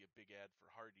then you see a big ad for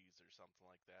Hardee's or something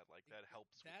like that. Like that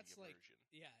helps with That's the like, immersion.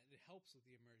 yeah, it helps with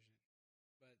the immersion.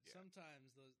 But Yeah.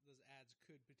 sometimes those ads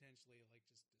could potentially like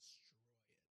just destroy it,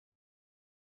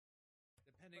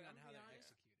 depending But on I'm how gonna be they're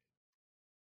honest. executed.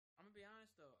 I'm gonna be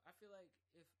honest though. I feel like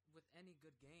if with any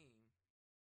good game,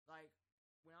 like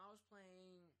when I was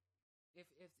playing, if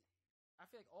I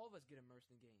feel like all of us get immersed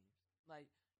in games. Like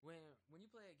when you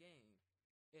play a game,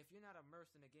 if you're not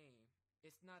immersed in a game,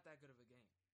 it's not that good of a game.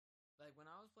 Like when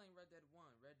I was playing Red Dead 1,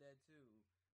 Red Dead 2,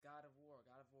 God of War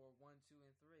 1, 2,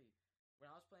 and 3. When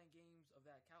I was playing games of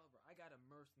that caliber, I got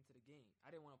immersed into the game.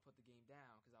 I didn't want to put the game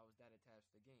down because I was that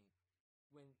attached to the game.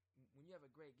 When you have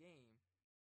a great game,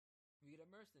 you get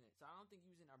immersed in it. So I don't think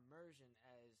using immersion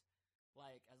as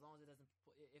like as long as it doesn't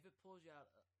if it pulls you out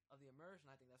of the immersion,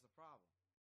 I think that's a problem.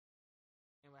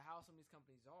 And with how some of these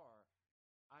companies are,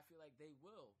 I feel like they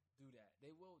will do that.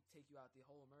 They will take you out the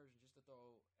whole immersion just to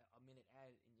throw a minute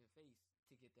ad in your face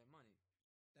to get their money.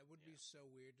 That would be so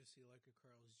weird to see like a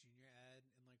Carl's Jr. ad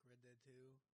in like Red Dead 2.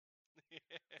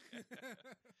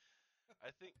 I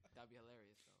think That'd be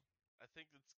hilarious though. I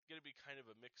think it's going to be kind of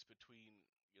a mix between,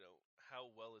 how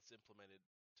well it's implemented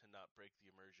to not break the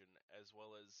immersion, as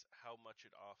well as how much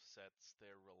it offsets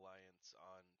their reliance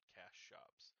on cash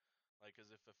shops. Like, as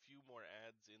if a few more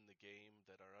ads in the game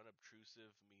that are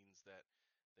unobtrusive means that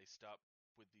they stop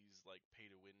with these, like, pay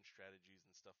to win strategies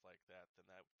and stuff like that, then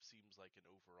that seems like an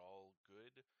overall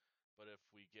good. But if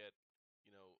we get, you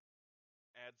know,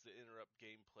 ads that interrupt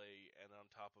gameplay, and on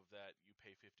top of that, you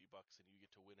pay $50 and you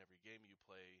get to win every game you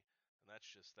play, and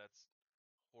that's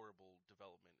horrible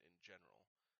development in general.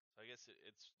 So I guess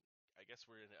I guess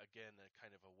we're in again a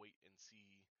kind of a wait and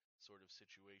see sort of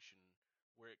situation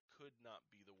where it could not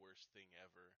be the worst thing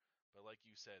ever, but like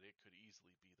you said, it could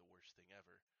easily be the worst thing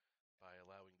ever by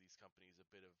allowing these companies a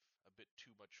bit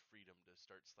too much freedom to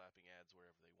start slapping ads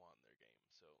wherever they want in their game.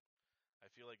 So I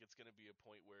feel like it's going to be a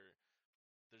point where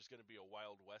there's going to be a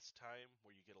Wild West time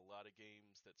where you get a lot of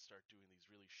games that start doing these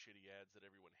really shitty ads that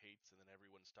everyone hates, and then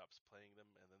everyone stops playing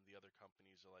them, and then the other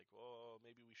companies are like, oh,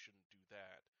 maybe we shouldn't do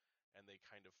that, and they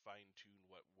kind of fine-tune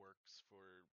what works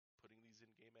for putting these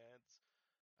in-game ads.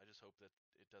 I just hope that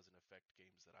it doesn't affect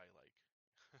games that I like.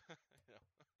 you know?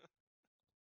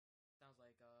 Sounds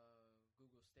like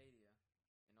Google Stadia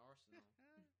and Arsenal.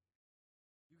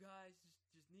 You guys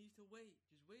just need to wait.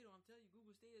 Just wait. I'm telling you,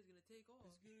 Google Stadia is gonna take off.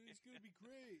 It's gonna be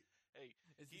great. Hey,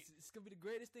 It's gonna be the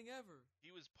greatest thing ever. he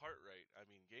was part right. I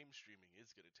mean, game streaming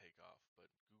is going to take off,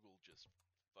 but Google just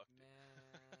fucked it. Man,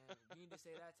 you need to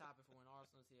say that topic for when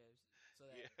Arsenal's here, so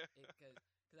that Yeah. because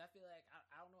I feel like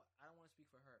I don't know, I don't want to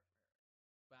speak for her,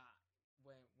 but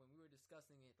when we were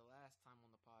discussing it the last time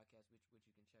on the podcast, which you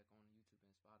can check on YouTube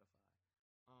and Spotify,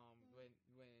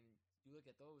 when you look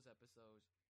at those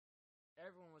episodes,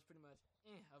 everyone was pretty much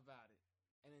about it,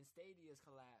 and then Stadia's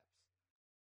collapse.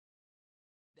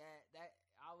 That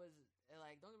I was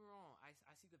like, don't get me wrong,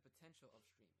 I see the potential of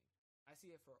streaming. I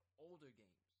see it for older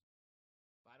games.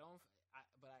 But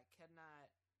I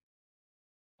cannot.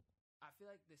 I feel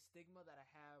like the stigma that I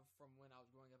have from when I was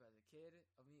growing up as a kid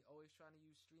of me always trying to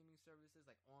use streaming services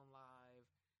like OnLive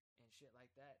and shit like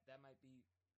that. That might be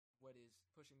what is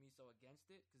pushing me so against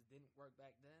it because it didn't work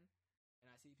back then,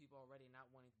 and I see people already not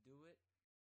wanting to do it.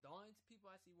 The only people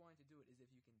I see wanting to do it is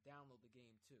if you can download the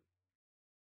game too.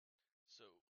 So,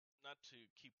 not to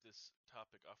keep this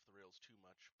topic off the rails too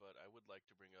much, but I would like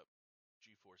to bring up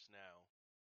GeForce Now,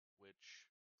 which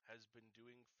has been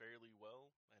doing fairly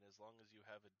well, and as long as you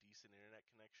have a decent internet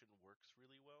connection, works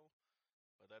really well.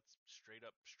 But that's straight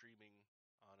up streaming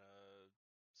on a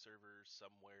server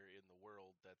somewhere in the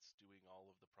world that's doing all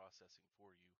of the processing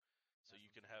for you. So That's you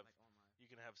what can I'm saying, have like online. you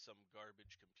can have some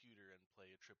garbage computer and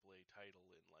play a AAA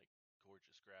title in like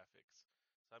gorgeous graphics.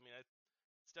 So I mean,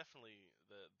 it's definitely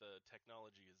the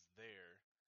technology is there.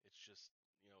 It's just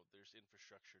there's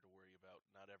infrastructure to worry about.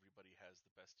 Not everybody has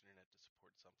the best internet to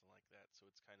support something like that. So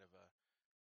it's kind of a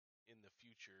in the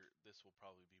future this will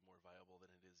probably be more viable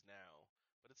than it is now.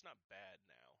 but it's not bad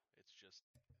now. It's just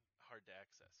hard to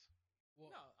access. Well,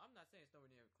 No, I'm not saying it's nowhere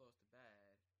near close to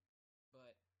bad,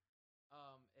 but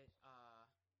I'm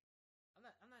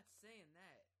not saying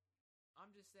that.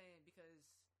 I'm just saying because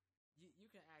you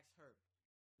can ask Herb.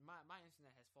 My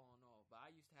internet has fallen off, but I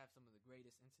used to have some of the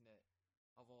greatest internet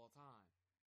of all time.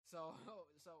 So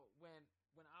so when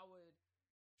I would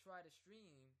try to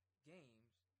stream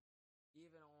games,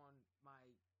 even on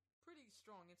my pretty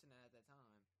strong internet at that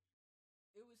time,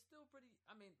 it was still pretty.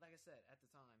 I mean, like I said, at the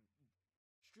time,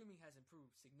 streaming has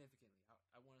improved significantly.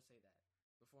 I want to say that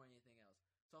before anything else.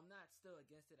 So I'm not still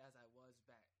against it as I was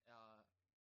back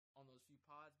on those few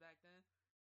pods back then,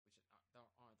 which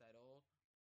aren't that old.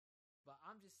 But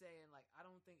I'm just saying, like, I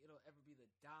don't think it'll ever be the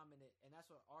dominant, and that's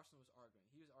what Arsenal was arguing.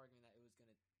 He was arguing that it was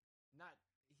gonna not.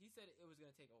 He said it was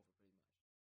gonna take over pretty much.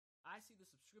 I see the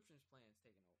subscriptions plans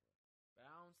taking over, but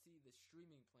I don't see the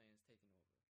streaming plans taking over.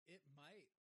 it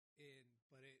might,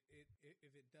 but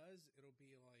if it does, it'll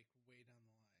be like way down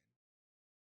the line.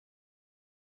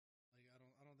 Like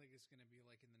I don't think it's gonna be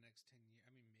like in the next 10 years. I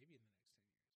mean, maybe in the next 10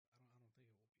 years, but I don't think it will be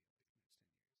like the next 10 years.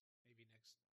 Maybe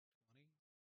next 20,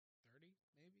 30,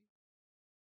 maybe.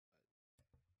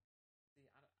 See,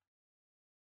 I don't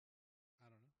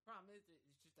know. problem is it's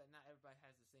just that not everybody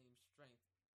has the same strength.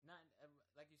 Not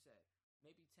like you said,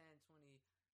 maybe 10, 20,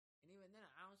 and even then,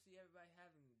 I don't see everybody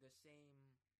having the same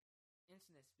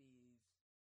internet speeds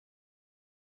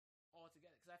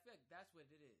altogether. Because I feel like that's what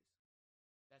it is.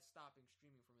 That's stopping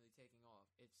streaming from really taking off.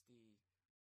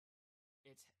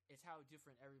 It's how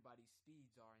different everybody's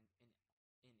speeds are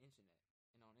in internet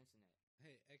and on internet.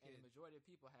 Hey, And the Eke, majority of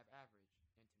people have average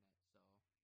internet.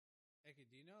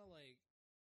 do you know like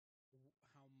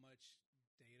how much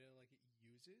data like it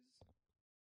uses?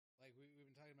 Like we've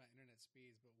been talking about internet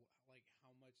speeds, but like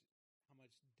how much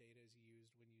data is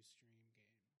used when you stream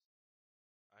games?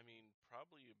 I mean,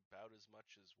 probably about as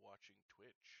much as watching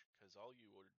Twitch, because all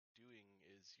you are doing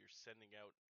is you're sending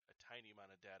out a tiny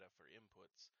amount of data for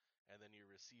inputs, and then you're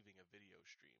receiving a video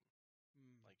stream.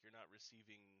 Hmm. Like, you're not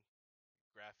receiving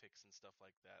graphics and stuff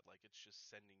like that. Like, it's just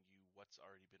sending you what's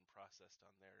already been processed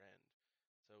on their end.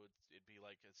 So it'd be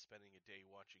like spending a day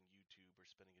watching YouTube or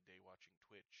spending a day watching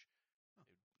Twitch. Huh.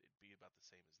 It'd be about the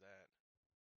same as that.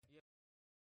 Yep.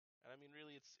 And I mean,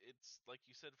 really, it's like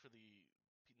you said, for the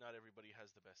not everybody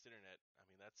has the best internet. I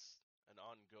mean, that's an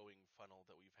ongoing funnel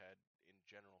that we've had in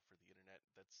general for the internet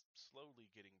that's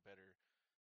slowly getting better.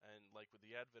 And like with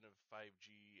the advent of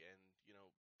 5G and,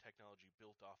 technology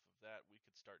built off of that, we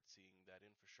could start seeing that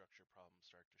infrastructure problem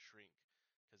start to shrink.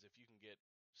 Because if you can get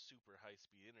super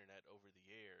high-speed internet over the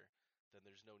air, then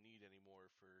there's no need anymore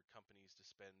for companies to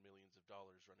spend millions of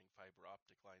dollars running fiber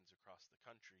optic lines across the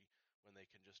country when they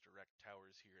can just erect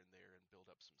towers here and there and build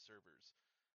up some servers.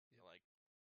 Yep. Like,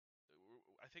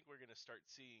 I think we're going to start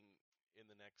seeing in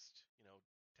the next,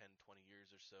 10, 20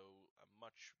 years or so, a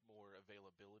much more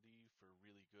availability for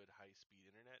really good high-speed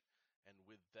internet, and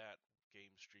with that,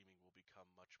 game streaming will become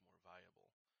much more viable.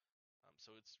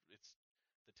 So it's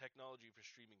the technology for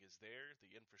streaming is there,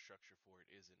 the infrastructure for it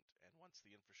isn't, and once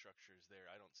the infrastructure is there,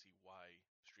 I don't see why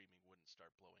streaming wouldn't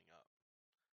start blowing up.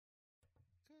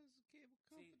 Because cable See,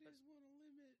 but companies want to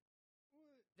limit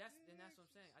what that's they and that's what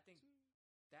I'm saying. I access think to.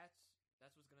 that's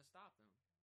what's gonna stop them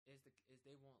is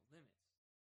they want limits.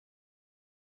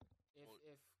 If Well,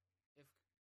 if if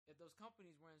if those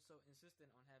companies weren't so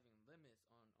insistent on having limits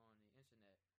on the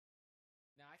internet,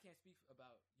 now I can't speak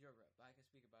about Europe, but I can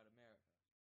speak about America.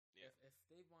 yeah. If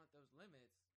they want those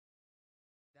limits,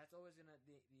 that's always gonna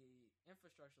the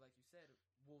infrastructure, like you said,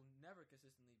 will never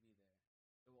consistently be there.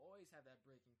 It will always have that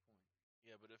breaking point.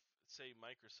 Yeah, but if, say,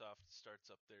 Microsoft starts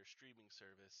up their streaming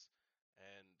service,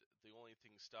 and the only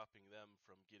thing stopping them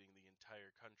from getting the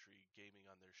entire country gaming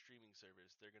on their streaming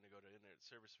service, they're going to go to internet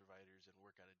service providers and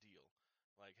work out a deal.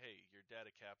 Like, hey, your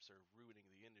data caps are ruining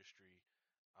the industry.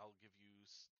 I'll give you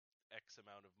X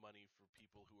amount of money for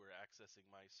people who are accessing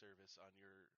my service on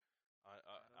your I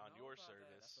don't on know your about that.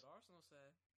 That's service. what Arsenal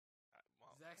said.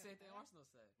 Well, Exact same thing Arsenal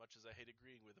said. much as I hate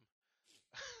agreeing with him.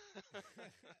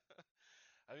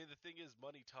 I mean, the thing is,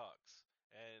 money talks,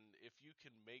 and if you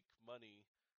can make money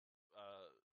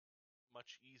uh,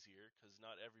 much easier, because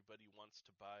not everybody wants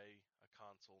to buy a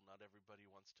console, not everybody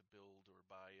wants to build or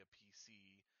buy a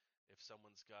PC. If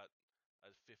someone's got a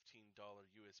 $15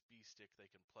 USB stick they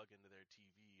can plug into their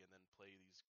TV and then play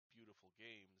these beautiful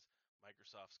games,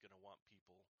 Microsoft's going to want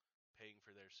people paying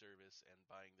for their service and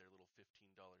buying their little $15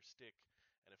 stick.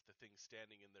 And if the thing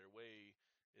standing in their way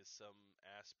is some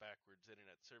ass backwards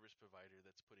internet service provider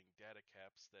that's putting data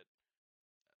caps that,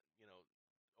 you know,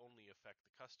 only affect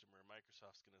the customer.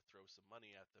 Microsoft's going to throw some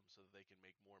money at them so that they can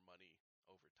make more money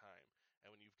over time. And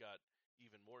when you've got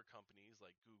even more companies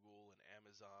like Google and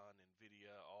Amazon,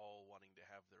 Nvidia, all wanting to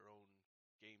have their own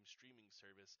game streaming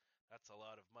service, that's a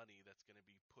lot of money that's going to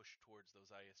be pushed towards those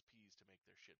ISPs to make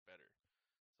their shit better.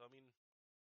 So I mean,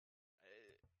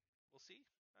 we'll see.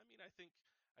 I mean, I think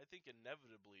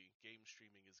inevitably game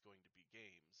streaming is going to be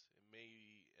games. It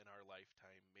may in our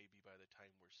lifetime, maybe by the time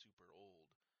we're super old,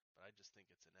 but I just think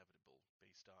it's inevitable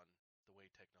based on the way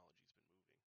technology's been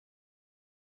moving.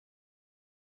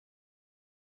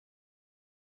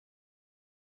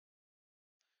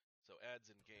 So ads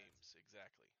in games,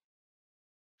 exactly.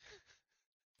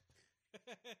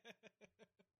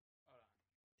 Hold on.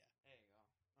 There you go.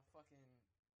 My fucking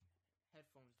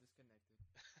headphones disconnected.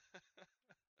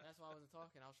 That's why I wasn't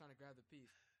talking. I was trying to grab the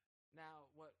piece. Now,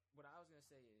 what I was gonna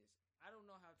say is, I don't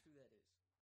know how true that is.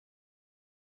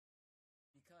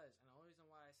 Because, and the only reason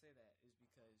why I say that is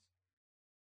because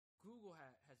Google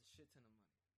has a shit ton of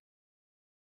money,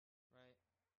 right?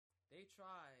 They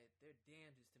tried their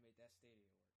damnedest to make that Stadia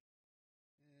work.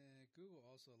 Google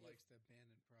also likes to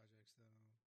abandon projects, though.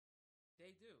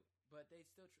 They do, but they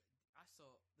still. I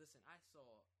saw. Listen, I saw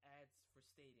ads for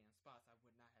Stadia in spots I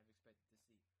would not have expected to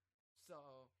see.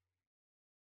 So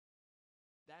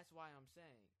that's why I'm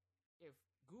saying, if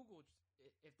Google,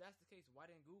 if that's the case, why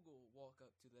didn't Google walk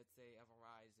up to, let's say, a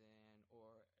Verizon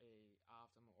or a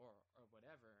Optima or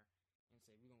whatever, and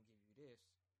say, we're gonna give you this,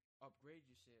 upgrade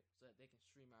your shit so that they can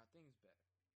stream our things better.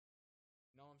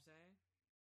 Know what I'm saying?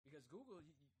 Because Google,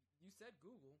 you said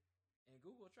Google, and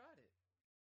Google tried it,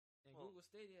 and Well, Google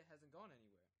Stadia hasn't gone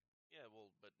anywhere. yeah,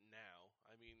 well, but now,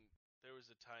 I mean, there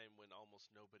was a time when almost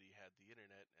nobody had the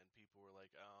internet, and people were like,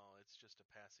 "Oh, it's just a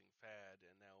passing fad,"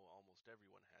 and now almost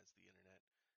everyone has the internet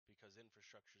because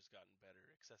infrastructure's gotten better,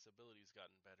 accessibility's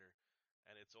gotten better,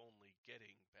 and it's only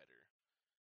getting better.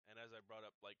 And as I brought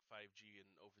up, like 5G and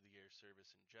over-the-air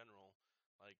service in general,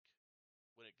 like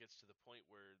when it gets to the point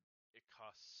where it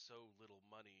costs so little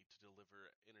money to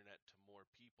deliver internet to more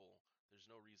people, there's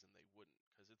no reason they wouldn't,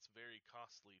 because it's very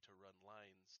costly to run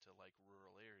lines to like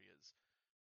rural areas.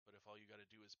 But if all you got to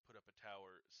do is put up a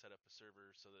tower, set up a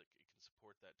server so that it can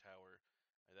support that tower,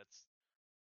 that's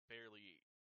barely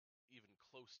even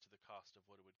close to the cost of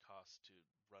what it would cost to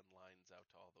run lines out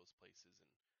to all those places and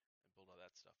build all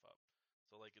that stuff up.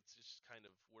 So like it's just kind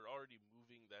of we're already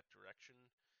moving that direction.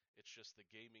 It's just the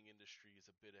gaming industry is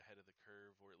a bit ahead of the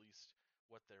curve, or at least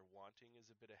what they're wanting is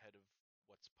a bit ahead of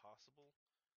what's possible.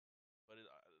 But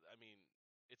I mean,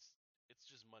 it's it's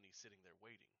just money sitting there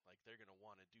waiting. Like they're gonna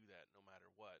want to do that no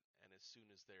matter what, and as soon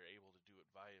as they're able to do it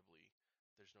viably,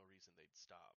 there's no reason they'd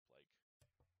stop. Like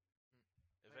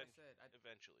Like I said,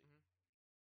 eventually.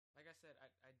 like I said,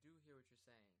 I do hear what you're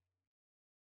saying.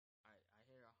 I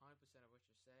hear 100% of what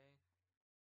you're saying.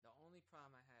 The only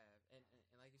problem I have, and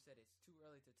like you said, it's too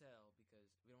early to tell because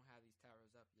we don't have these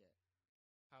towers up yet.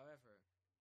 However,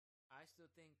 I still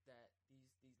think that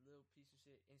these little piece of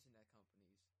shit internet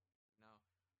companies, you know,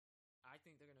 I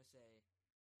think they're gonna say,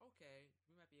 okay,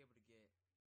 we might be able to get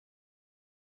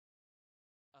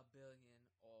 $1 billion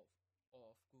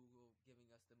off Google giving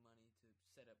us the money to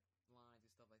set up lines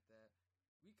and stuff like that.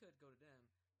 We could go to them,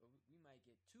 but we might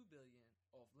get $2 billion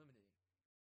off limiting.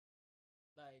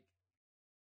 Like,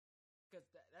 because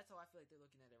that's how I feel like they're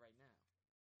looking at it right now.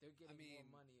 They're getting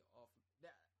more money off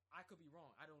that. I could be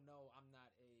wrong. I don't know. I'm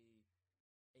not a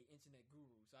internet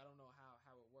guru, so I don't know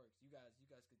how it works. You guys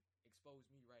could expose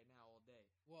me right now all day.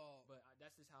 Well, But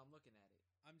that's just how I'm looking at it.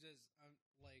 I'm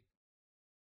like,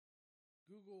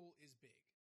 Google is big,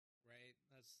 right?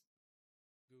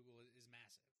 Google is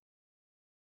massive.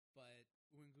 But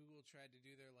when Google tried to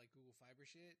do their like Google Fiber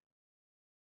shit,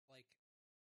 like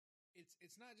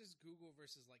it's not just Google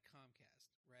versus like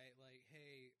Comcast, right? Like,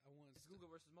 hey, It's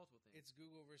Google versus multiple things. It's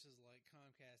Google versus like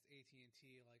Comcast,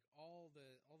 AT&T, like all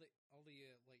the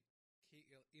like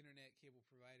internet cable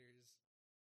providers,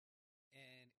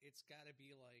 and it's got to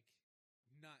be like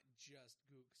not just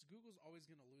Google, because Google's always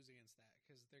going to lose against that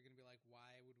because they're going to be like,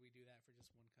 why would we do that for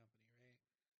just one company, right?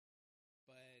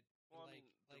 But Well, I like,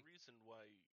 mean, the reason why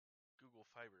Google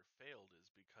Fiber failed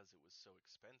is because it was so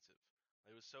expensive.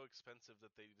 It was so expensive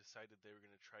that they decided they were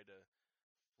going to try to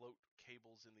float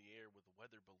cables in the air with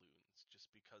weather balloons just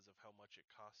because of how much it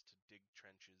cost to dig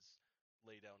trenches,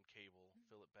 lay down cable,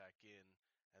 fill it back in,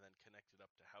 and then connect it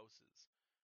up to houses.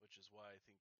 Which is why I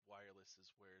think wireless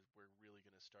is where we're really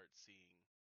going to start seeing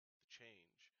the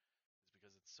change, is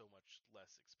because it's so much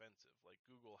less expensive. Like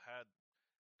Google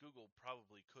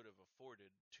probably could have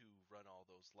afforded to run all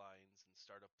those lines and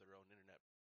start up their own internet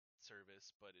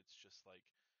service, but it's just like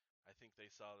I think they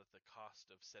saw that the cost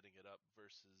of setting it up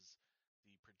versus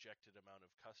the projected amount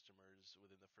of customers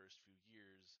within the first few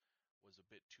years was a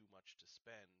bit too much to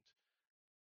spend.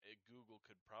 Google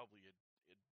could probably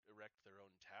erect their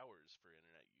own towers for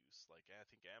internet use. Like I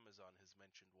think Amazon has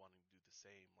mentioned wanting to do the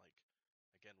same. Like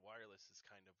again, wireless is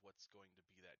kind of what's going to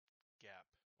be that gap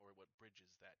or what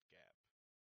bridges that gap.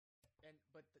 And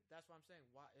but that's what I'm saying.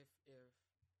 Why if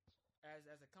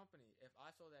as a company, if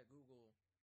I saw that Google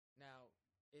now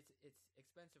it's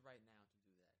expensive right now to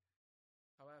do that.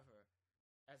 However,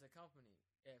 as a company,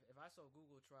 if I saw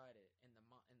Google tried it in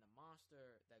the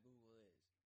monster that Google is,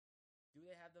 do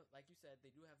they have the like you said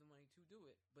they do have the money to do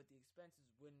it, but the expenses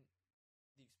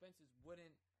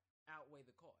wouldn't outweigh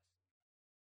the cost,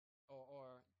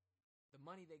 or the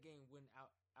money they gain wouldn't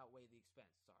outweigh the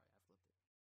expense. Sorry, I flipped it.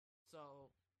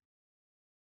 So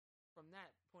from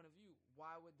that point of view,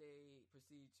 why would they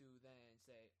proceed to then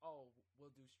say, "Oh,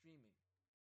 we'll do streaming"?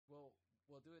 We'll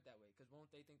we'll do it that way because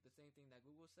won't they think the same thing that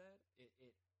Google said?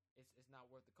 It's not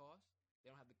worth the cost. They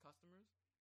don't have the customers.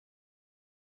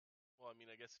 Well, I mean,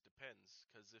 I guess it depends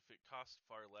because if it costs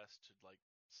far less to like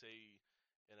say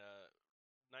in a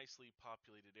nicely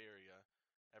populated area,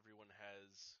 everyone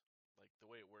has like the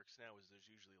way it works now is there's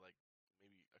usually like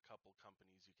maybe a couple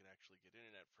companies you can actually get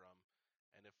internet from,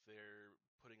 and if they're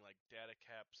putting like data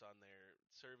caps on their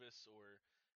service or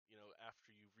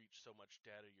after you've reached so much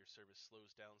data your service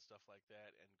slows down, stuff like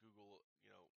that, and Google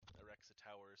erects a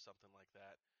tower or something like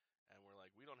that, and we're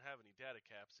like, we don't have any data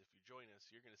caps, if you join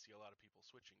us you're going to see a lot of people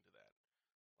switching to that.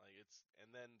 Like it's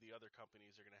and then the other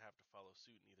companies are going to have to follow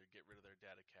suit and either get rid of their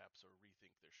data caps or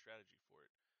rethink their strategy for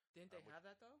it. Didn't they Which have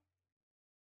that though?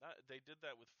 they did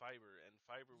that with fiber, and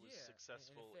fiber was Yeah, and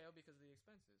it successful. failed because of the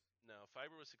expenses. No,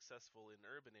 fiber was successful in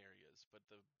urban areas, but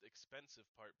the expensive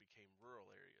part became rural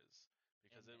areas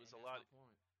because it was And a that's lot. my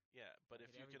point. Yeah, but Gotta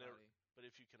if hit you can everybody. but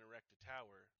if you can erect a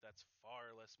tower, that's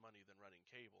far less money than running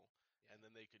cable. And Yeah.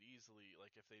 then they could easily,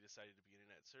 like, if they decided to be an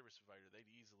internet service provider,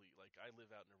 they'd easily, like, I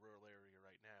live out in a rural area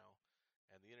right now,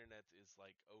 and the internet is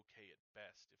like okay at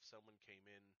best. If someone came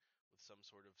in with some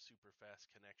sort of super fast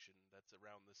connection that's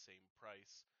around the same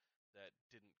price that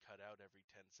didn't cut out every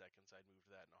 10 seconds, I'd move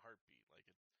to that in a heartbeat. Like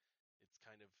it's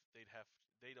kind of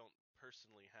they don't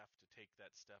personally have to take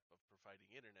that step of providing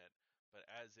internet, but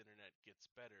as internet gets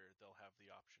better, they'll have the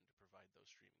option to provide those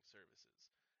streaming services.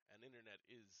 And internet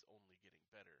is only getting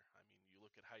better. I mean, you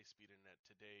look at high-speed internet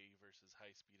today versus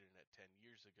high-speed internet 10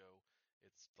 years ago,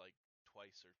 it's like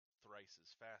twice or thrice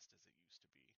as fast as it used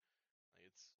to be. Like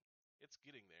it's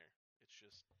getting there. It's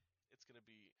just it's going to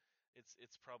be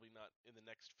it's probably not in the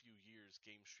next few years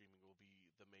game streaming will be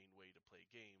the main way to play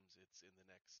games. It's in the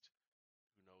next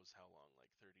who knows how long,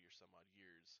 like 30 or some odd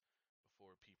years,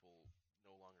 before people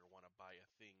no longer want to buy a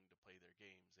thing to play their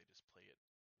games. They just play it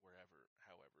wherever,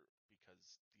 however,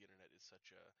 because the internet is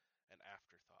such an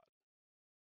afterthought.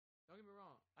 Don't get me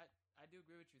wrong. I do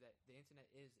agree with you that the internet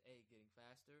is getting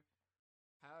faster.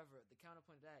 However, the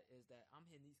counterpoint to that is that I'm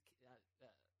hitting these.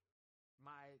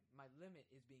 My limit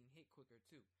is being hit quicker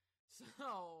too.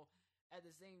 So at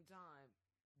the same time,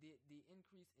 the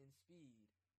increase in speed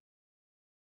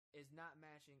is not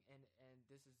matching, and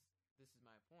this is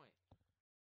my point.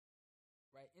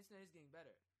 Right, internet is getting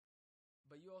better,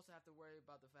 but you also have to worry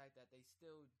about the fact that they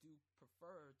still do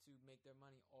prefer to make their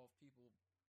money off people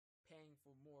paying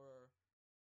for more,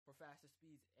 for faster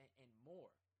speeds and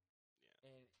more,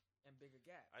 Yeah, and bigger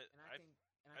gaps. I And I I think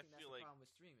and I I think that's feel the like problem with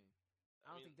streaming. I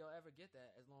I don't mean think they'll ever get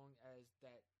that as long as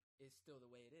that is still the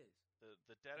way it is.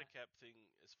 the And data I, cap thing,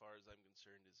 as far as I'm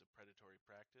concerned, is a predatory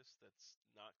practice that's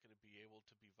not going to be able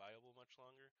to be viable much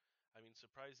longer. I mean,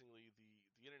 surprisingly, the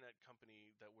internet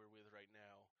company that we're with right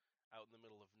now, out in the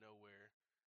middle of nowhere,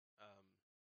 um,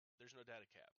 there's no data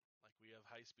cap. Like we have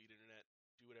high speed internet,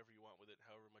 do whatever you want with it,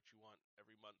 however much you want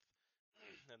every month.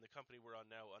 And the company we're on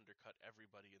now undercut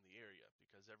everybody in the area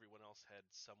because everyone else had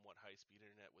somewhat high speed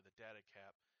internet with a data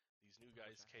cap. These new I wish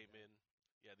guys I had came that. in.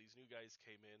 Yeah, these new guys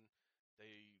came in.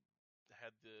 They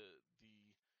had the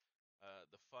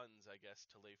funds, I guess,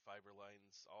 to lay fiber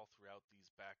lines all throughout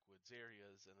these backwoods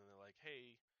areas, and then they're like,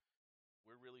 "Hey,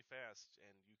 we're really fast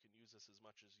and you can use us as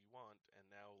much as you want." And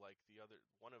now like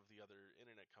one of the other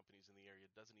internet companies in the area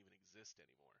doesn't even exist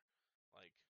anymore.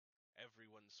 Like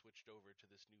everyone switched over to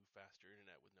this new faster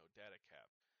internet with no data cap.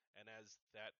 And as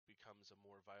that becomes a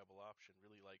more viable option,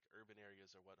 really like urban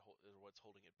areas are what's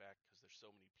holding it back because there's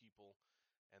so many people,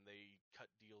 and they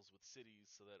cut deals with cities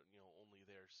so that only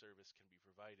their service can be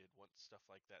provided. Once stuff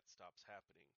like that stops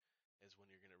happening is when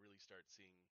you're going to really start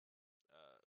seeing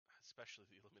uh, especially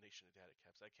the elimination of data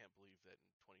caps. I can't believe that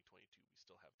in 2022 we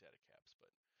still have data caps,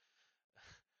 but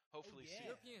hopefully yeah. soon.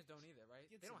 Europeans don't either, right?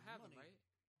 Get They don't some have them, money. right?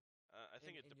 I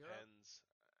think it in Europe? depends.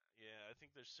 Yeah, I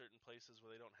think there's certain places where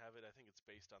they don't have it. I think it's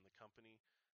based on the company.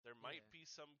 There might Yeah. be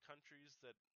some countries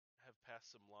that have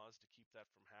passed some laws to keep that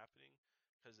from happening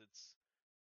because it's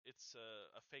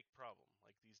a fake problem.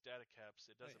 Like these data caps,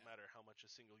 it Oh, doesn't yeah. matter how much a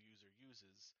single user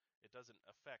uses. It doesn't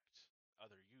affect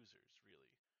other users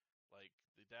really. Like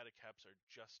the data caps are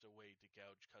just a way to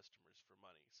gouge customers for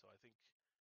money. So I think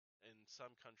in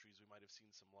some countries we might have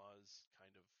seen some laws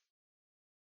kind of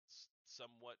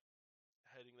somewhat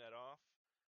heading that off.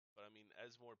 But I mean,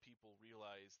 as more people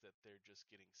realize that they're just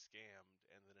getting scammed,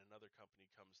 and then another company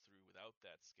comes through without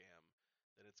that scam,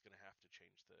 then it's going to have to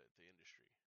change the industry.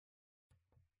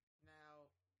 Now,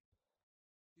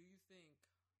 do you think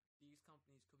these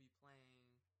companies could be playing?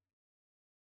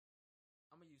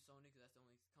 I'm gonna use Sony because that's the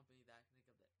only company that I can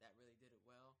think of that really did it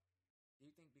well. Do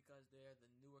you think because they're the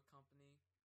newer company,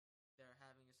 they're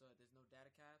having it so that there's no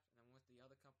data caps, and then once the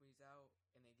other company's out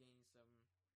and they gain some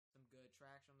good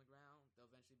traction on the ground, they'll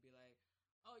eventually be like,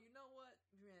 oh, you know what?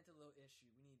 We ran into a little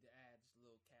issue. We need to add just a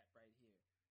little cap right here.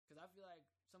 Because I feel like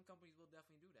some companies will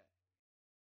definitely do that.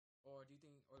 Or do you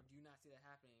think, or do you not see that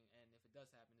happening? And if it does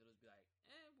happen, it'll just be like,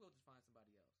 we'll just find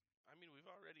somebody else. I mean, we've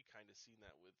already kind of seen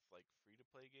that with like free to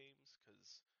play games,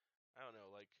 because I don't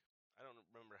know, like I don't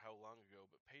remember how long ago,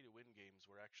 but pay to win games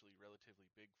were actually relatively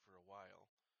big for a while,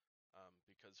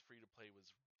 because free to play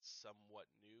was somewhat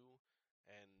new,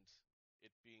 and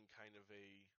it being kind of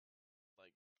a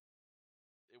like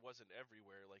it wasn't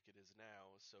everywhere like it is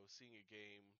now. So seeing a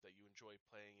game that you enjoy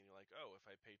playing and you're like, oh, if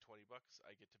I pay $20,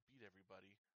 I get to beat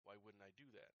everybody. Why wouldn't I do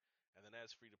that? And then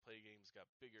as free to play games got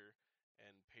bigger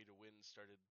and pay to win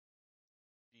started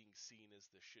being seen as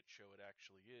the shit show it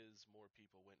actually is, more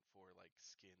people went for like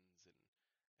skins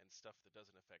and stuff that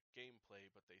doesn't affect gameplay,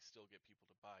 but they still get people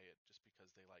to buy it just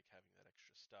because they like having that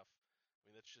extra stuff. I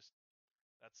mean,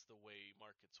 that's the way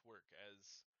markets work.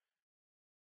 As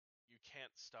you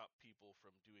can't stop people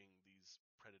from doing these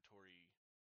predatory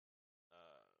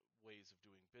uh, ways of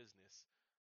doing business,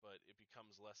 but it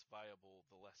becomes less viable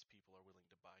the less people are willing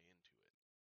to buy into it.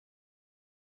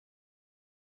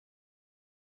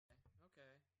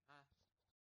 Okay.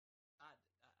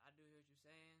 I do hear what you're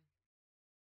saying.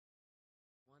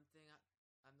 One thing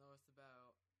I've noticed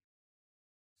about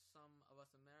some of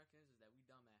us Americans is that we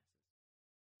dumbasses.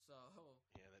 So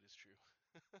Yeah, that is true.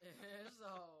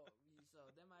 so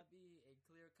there might be a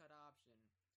clear cut option.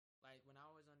 Like when I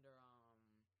was under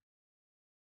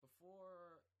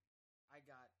before I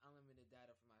got unlimited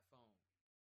data for my phone,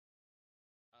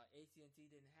 AT&T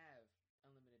didn't have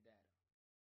unlimited data.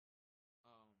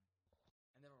 Um,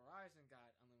 and then Verizon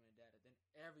got unlimited data. Then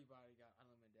everybody got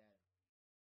unlimited data.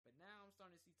 But now I'm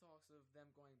starting to see talks of them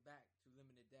going back to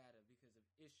limited data because of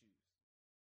issues.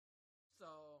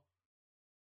 So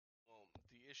Well,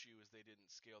 the issue is they didn't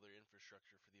scale their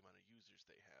infrastructure for the amount of users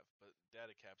they have, but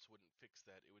data caps wouldn't fix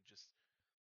that. It would just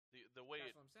the way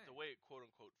that's it what I'm saying. the way it quote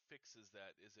unquote fixes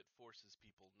that is it forces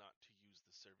people not to use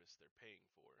the service they're paying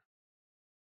for.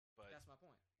 But That's my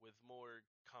point. with more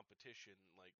competition,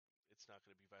 like it's not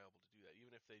going to be viable to do that.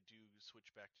 Even if they do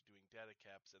switch back to doing data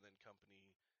caps and then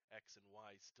company X and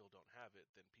Y still don't have it,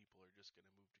 then people are just going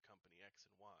to move to company X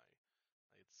and Y.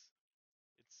 It's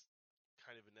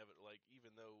kind of inevitable. Like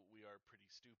even though we are pretty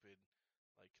stupid,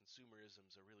 like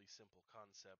consumerism's a really simple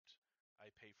concept. I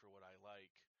pay for what I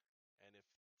like, and if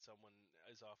someone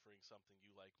is offering something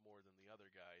you like more than the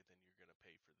other guy, then you're going to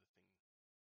pay for the thing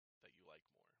that you like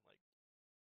more. Like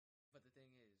But the thing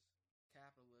is,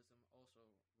 capitalism also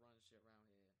runs shit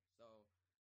around here. So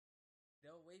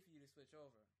they'll wait for you to switch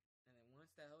over, and then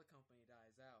once that other company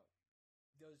dies out,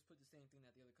 they'll just put the same thing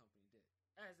that the other company did,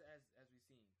 as we've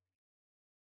seen.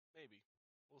 maybe.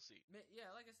 We'll see.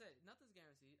 Yeah, like I said, nothing's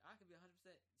guaranteed. I could be 100%.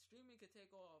 Streaming could take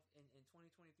off in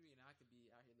 2023, and I could be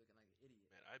out here looking like an idiot.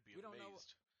 Man, I'd be We don't know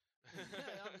amazed.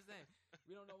 Yeah, I'm just saying.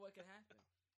 We don't know what could happen.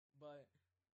 But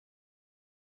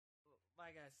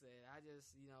like I said, I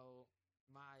just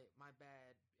my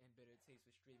bad and bitter taste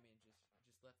for streaming just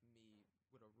left me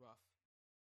with a rough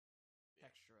Yeah.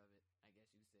 texture of it, I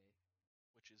guess you could say.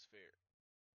 Which is fair.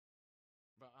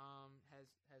 But has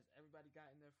everybody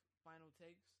gotten their final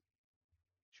takes?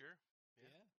 Sure. Yeah.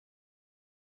 Yeah.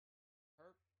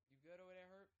 Herp, you good over there,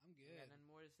 Herp? I'm You good. got nothing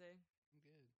more to say? I'm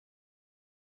good.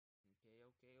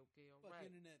 Okay, all Fuck right.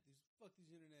 internet. Fuck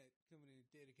these internet coming in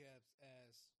data caps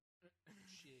ass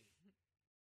shit.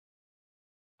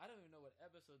 I don't even know what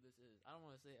episode this is. I don't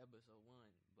want to say episode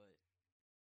 1, but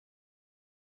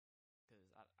because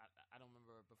I don't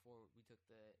remember before we took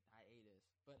the hiatus.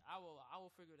 But I will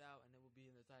figure it out, and it will be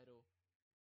in the title.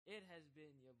 It has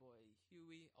been your boy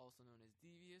Huey, also known as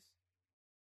Devious.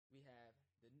 We have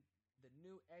the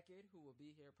new Ekid, who will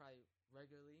be here probably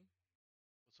regularly,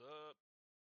 What's up?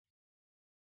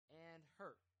 and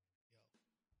Hurt.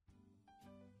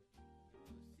 Yo. We'll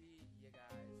see you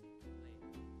guys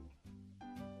later.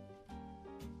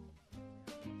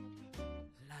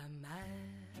 La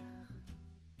mer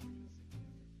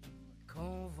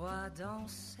qu'on voit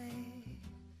danser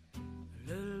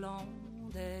le long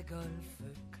des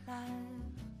golfes clairs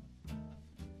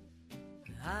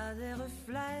a des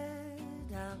reflets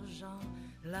d'argent,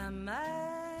 la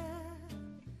mer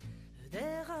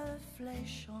des reflets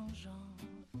changeants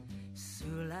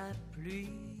sous la pluie.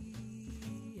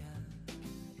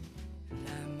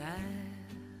 La mer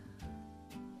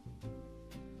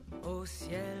au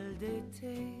ciel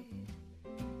d'été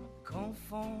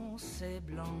confond ses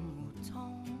blancs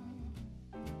moutons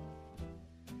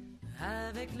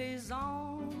avec les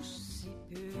anges si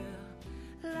purs.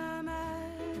 La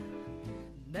mer,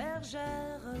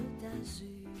 bergère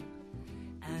d'azur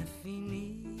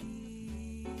infinie.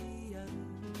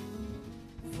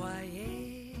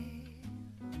 Voyez,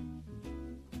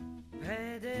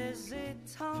 près des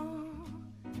étangs,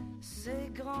 ces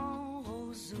grands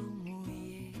roseaux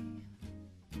mouillés.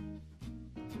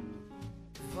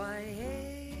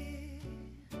 Voyez,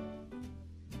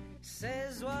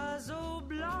 ces oiseaux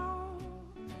blancs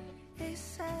et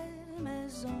ces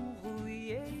maisons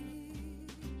rouillées.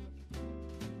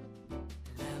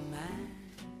 La mer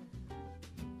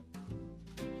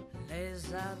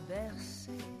les a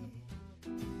bercés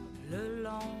le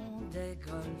long des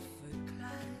golfes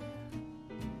clairs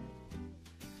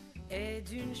et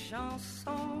d'une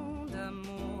chanson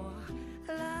d'amour.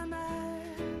 La mer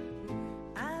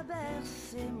a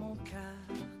bercé mon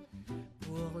cœur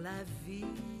pour la vie.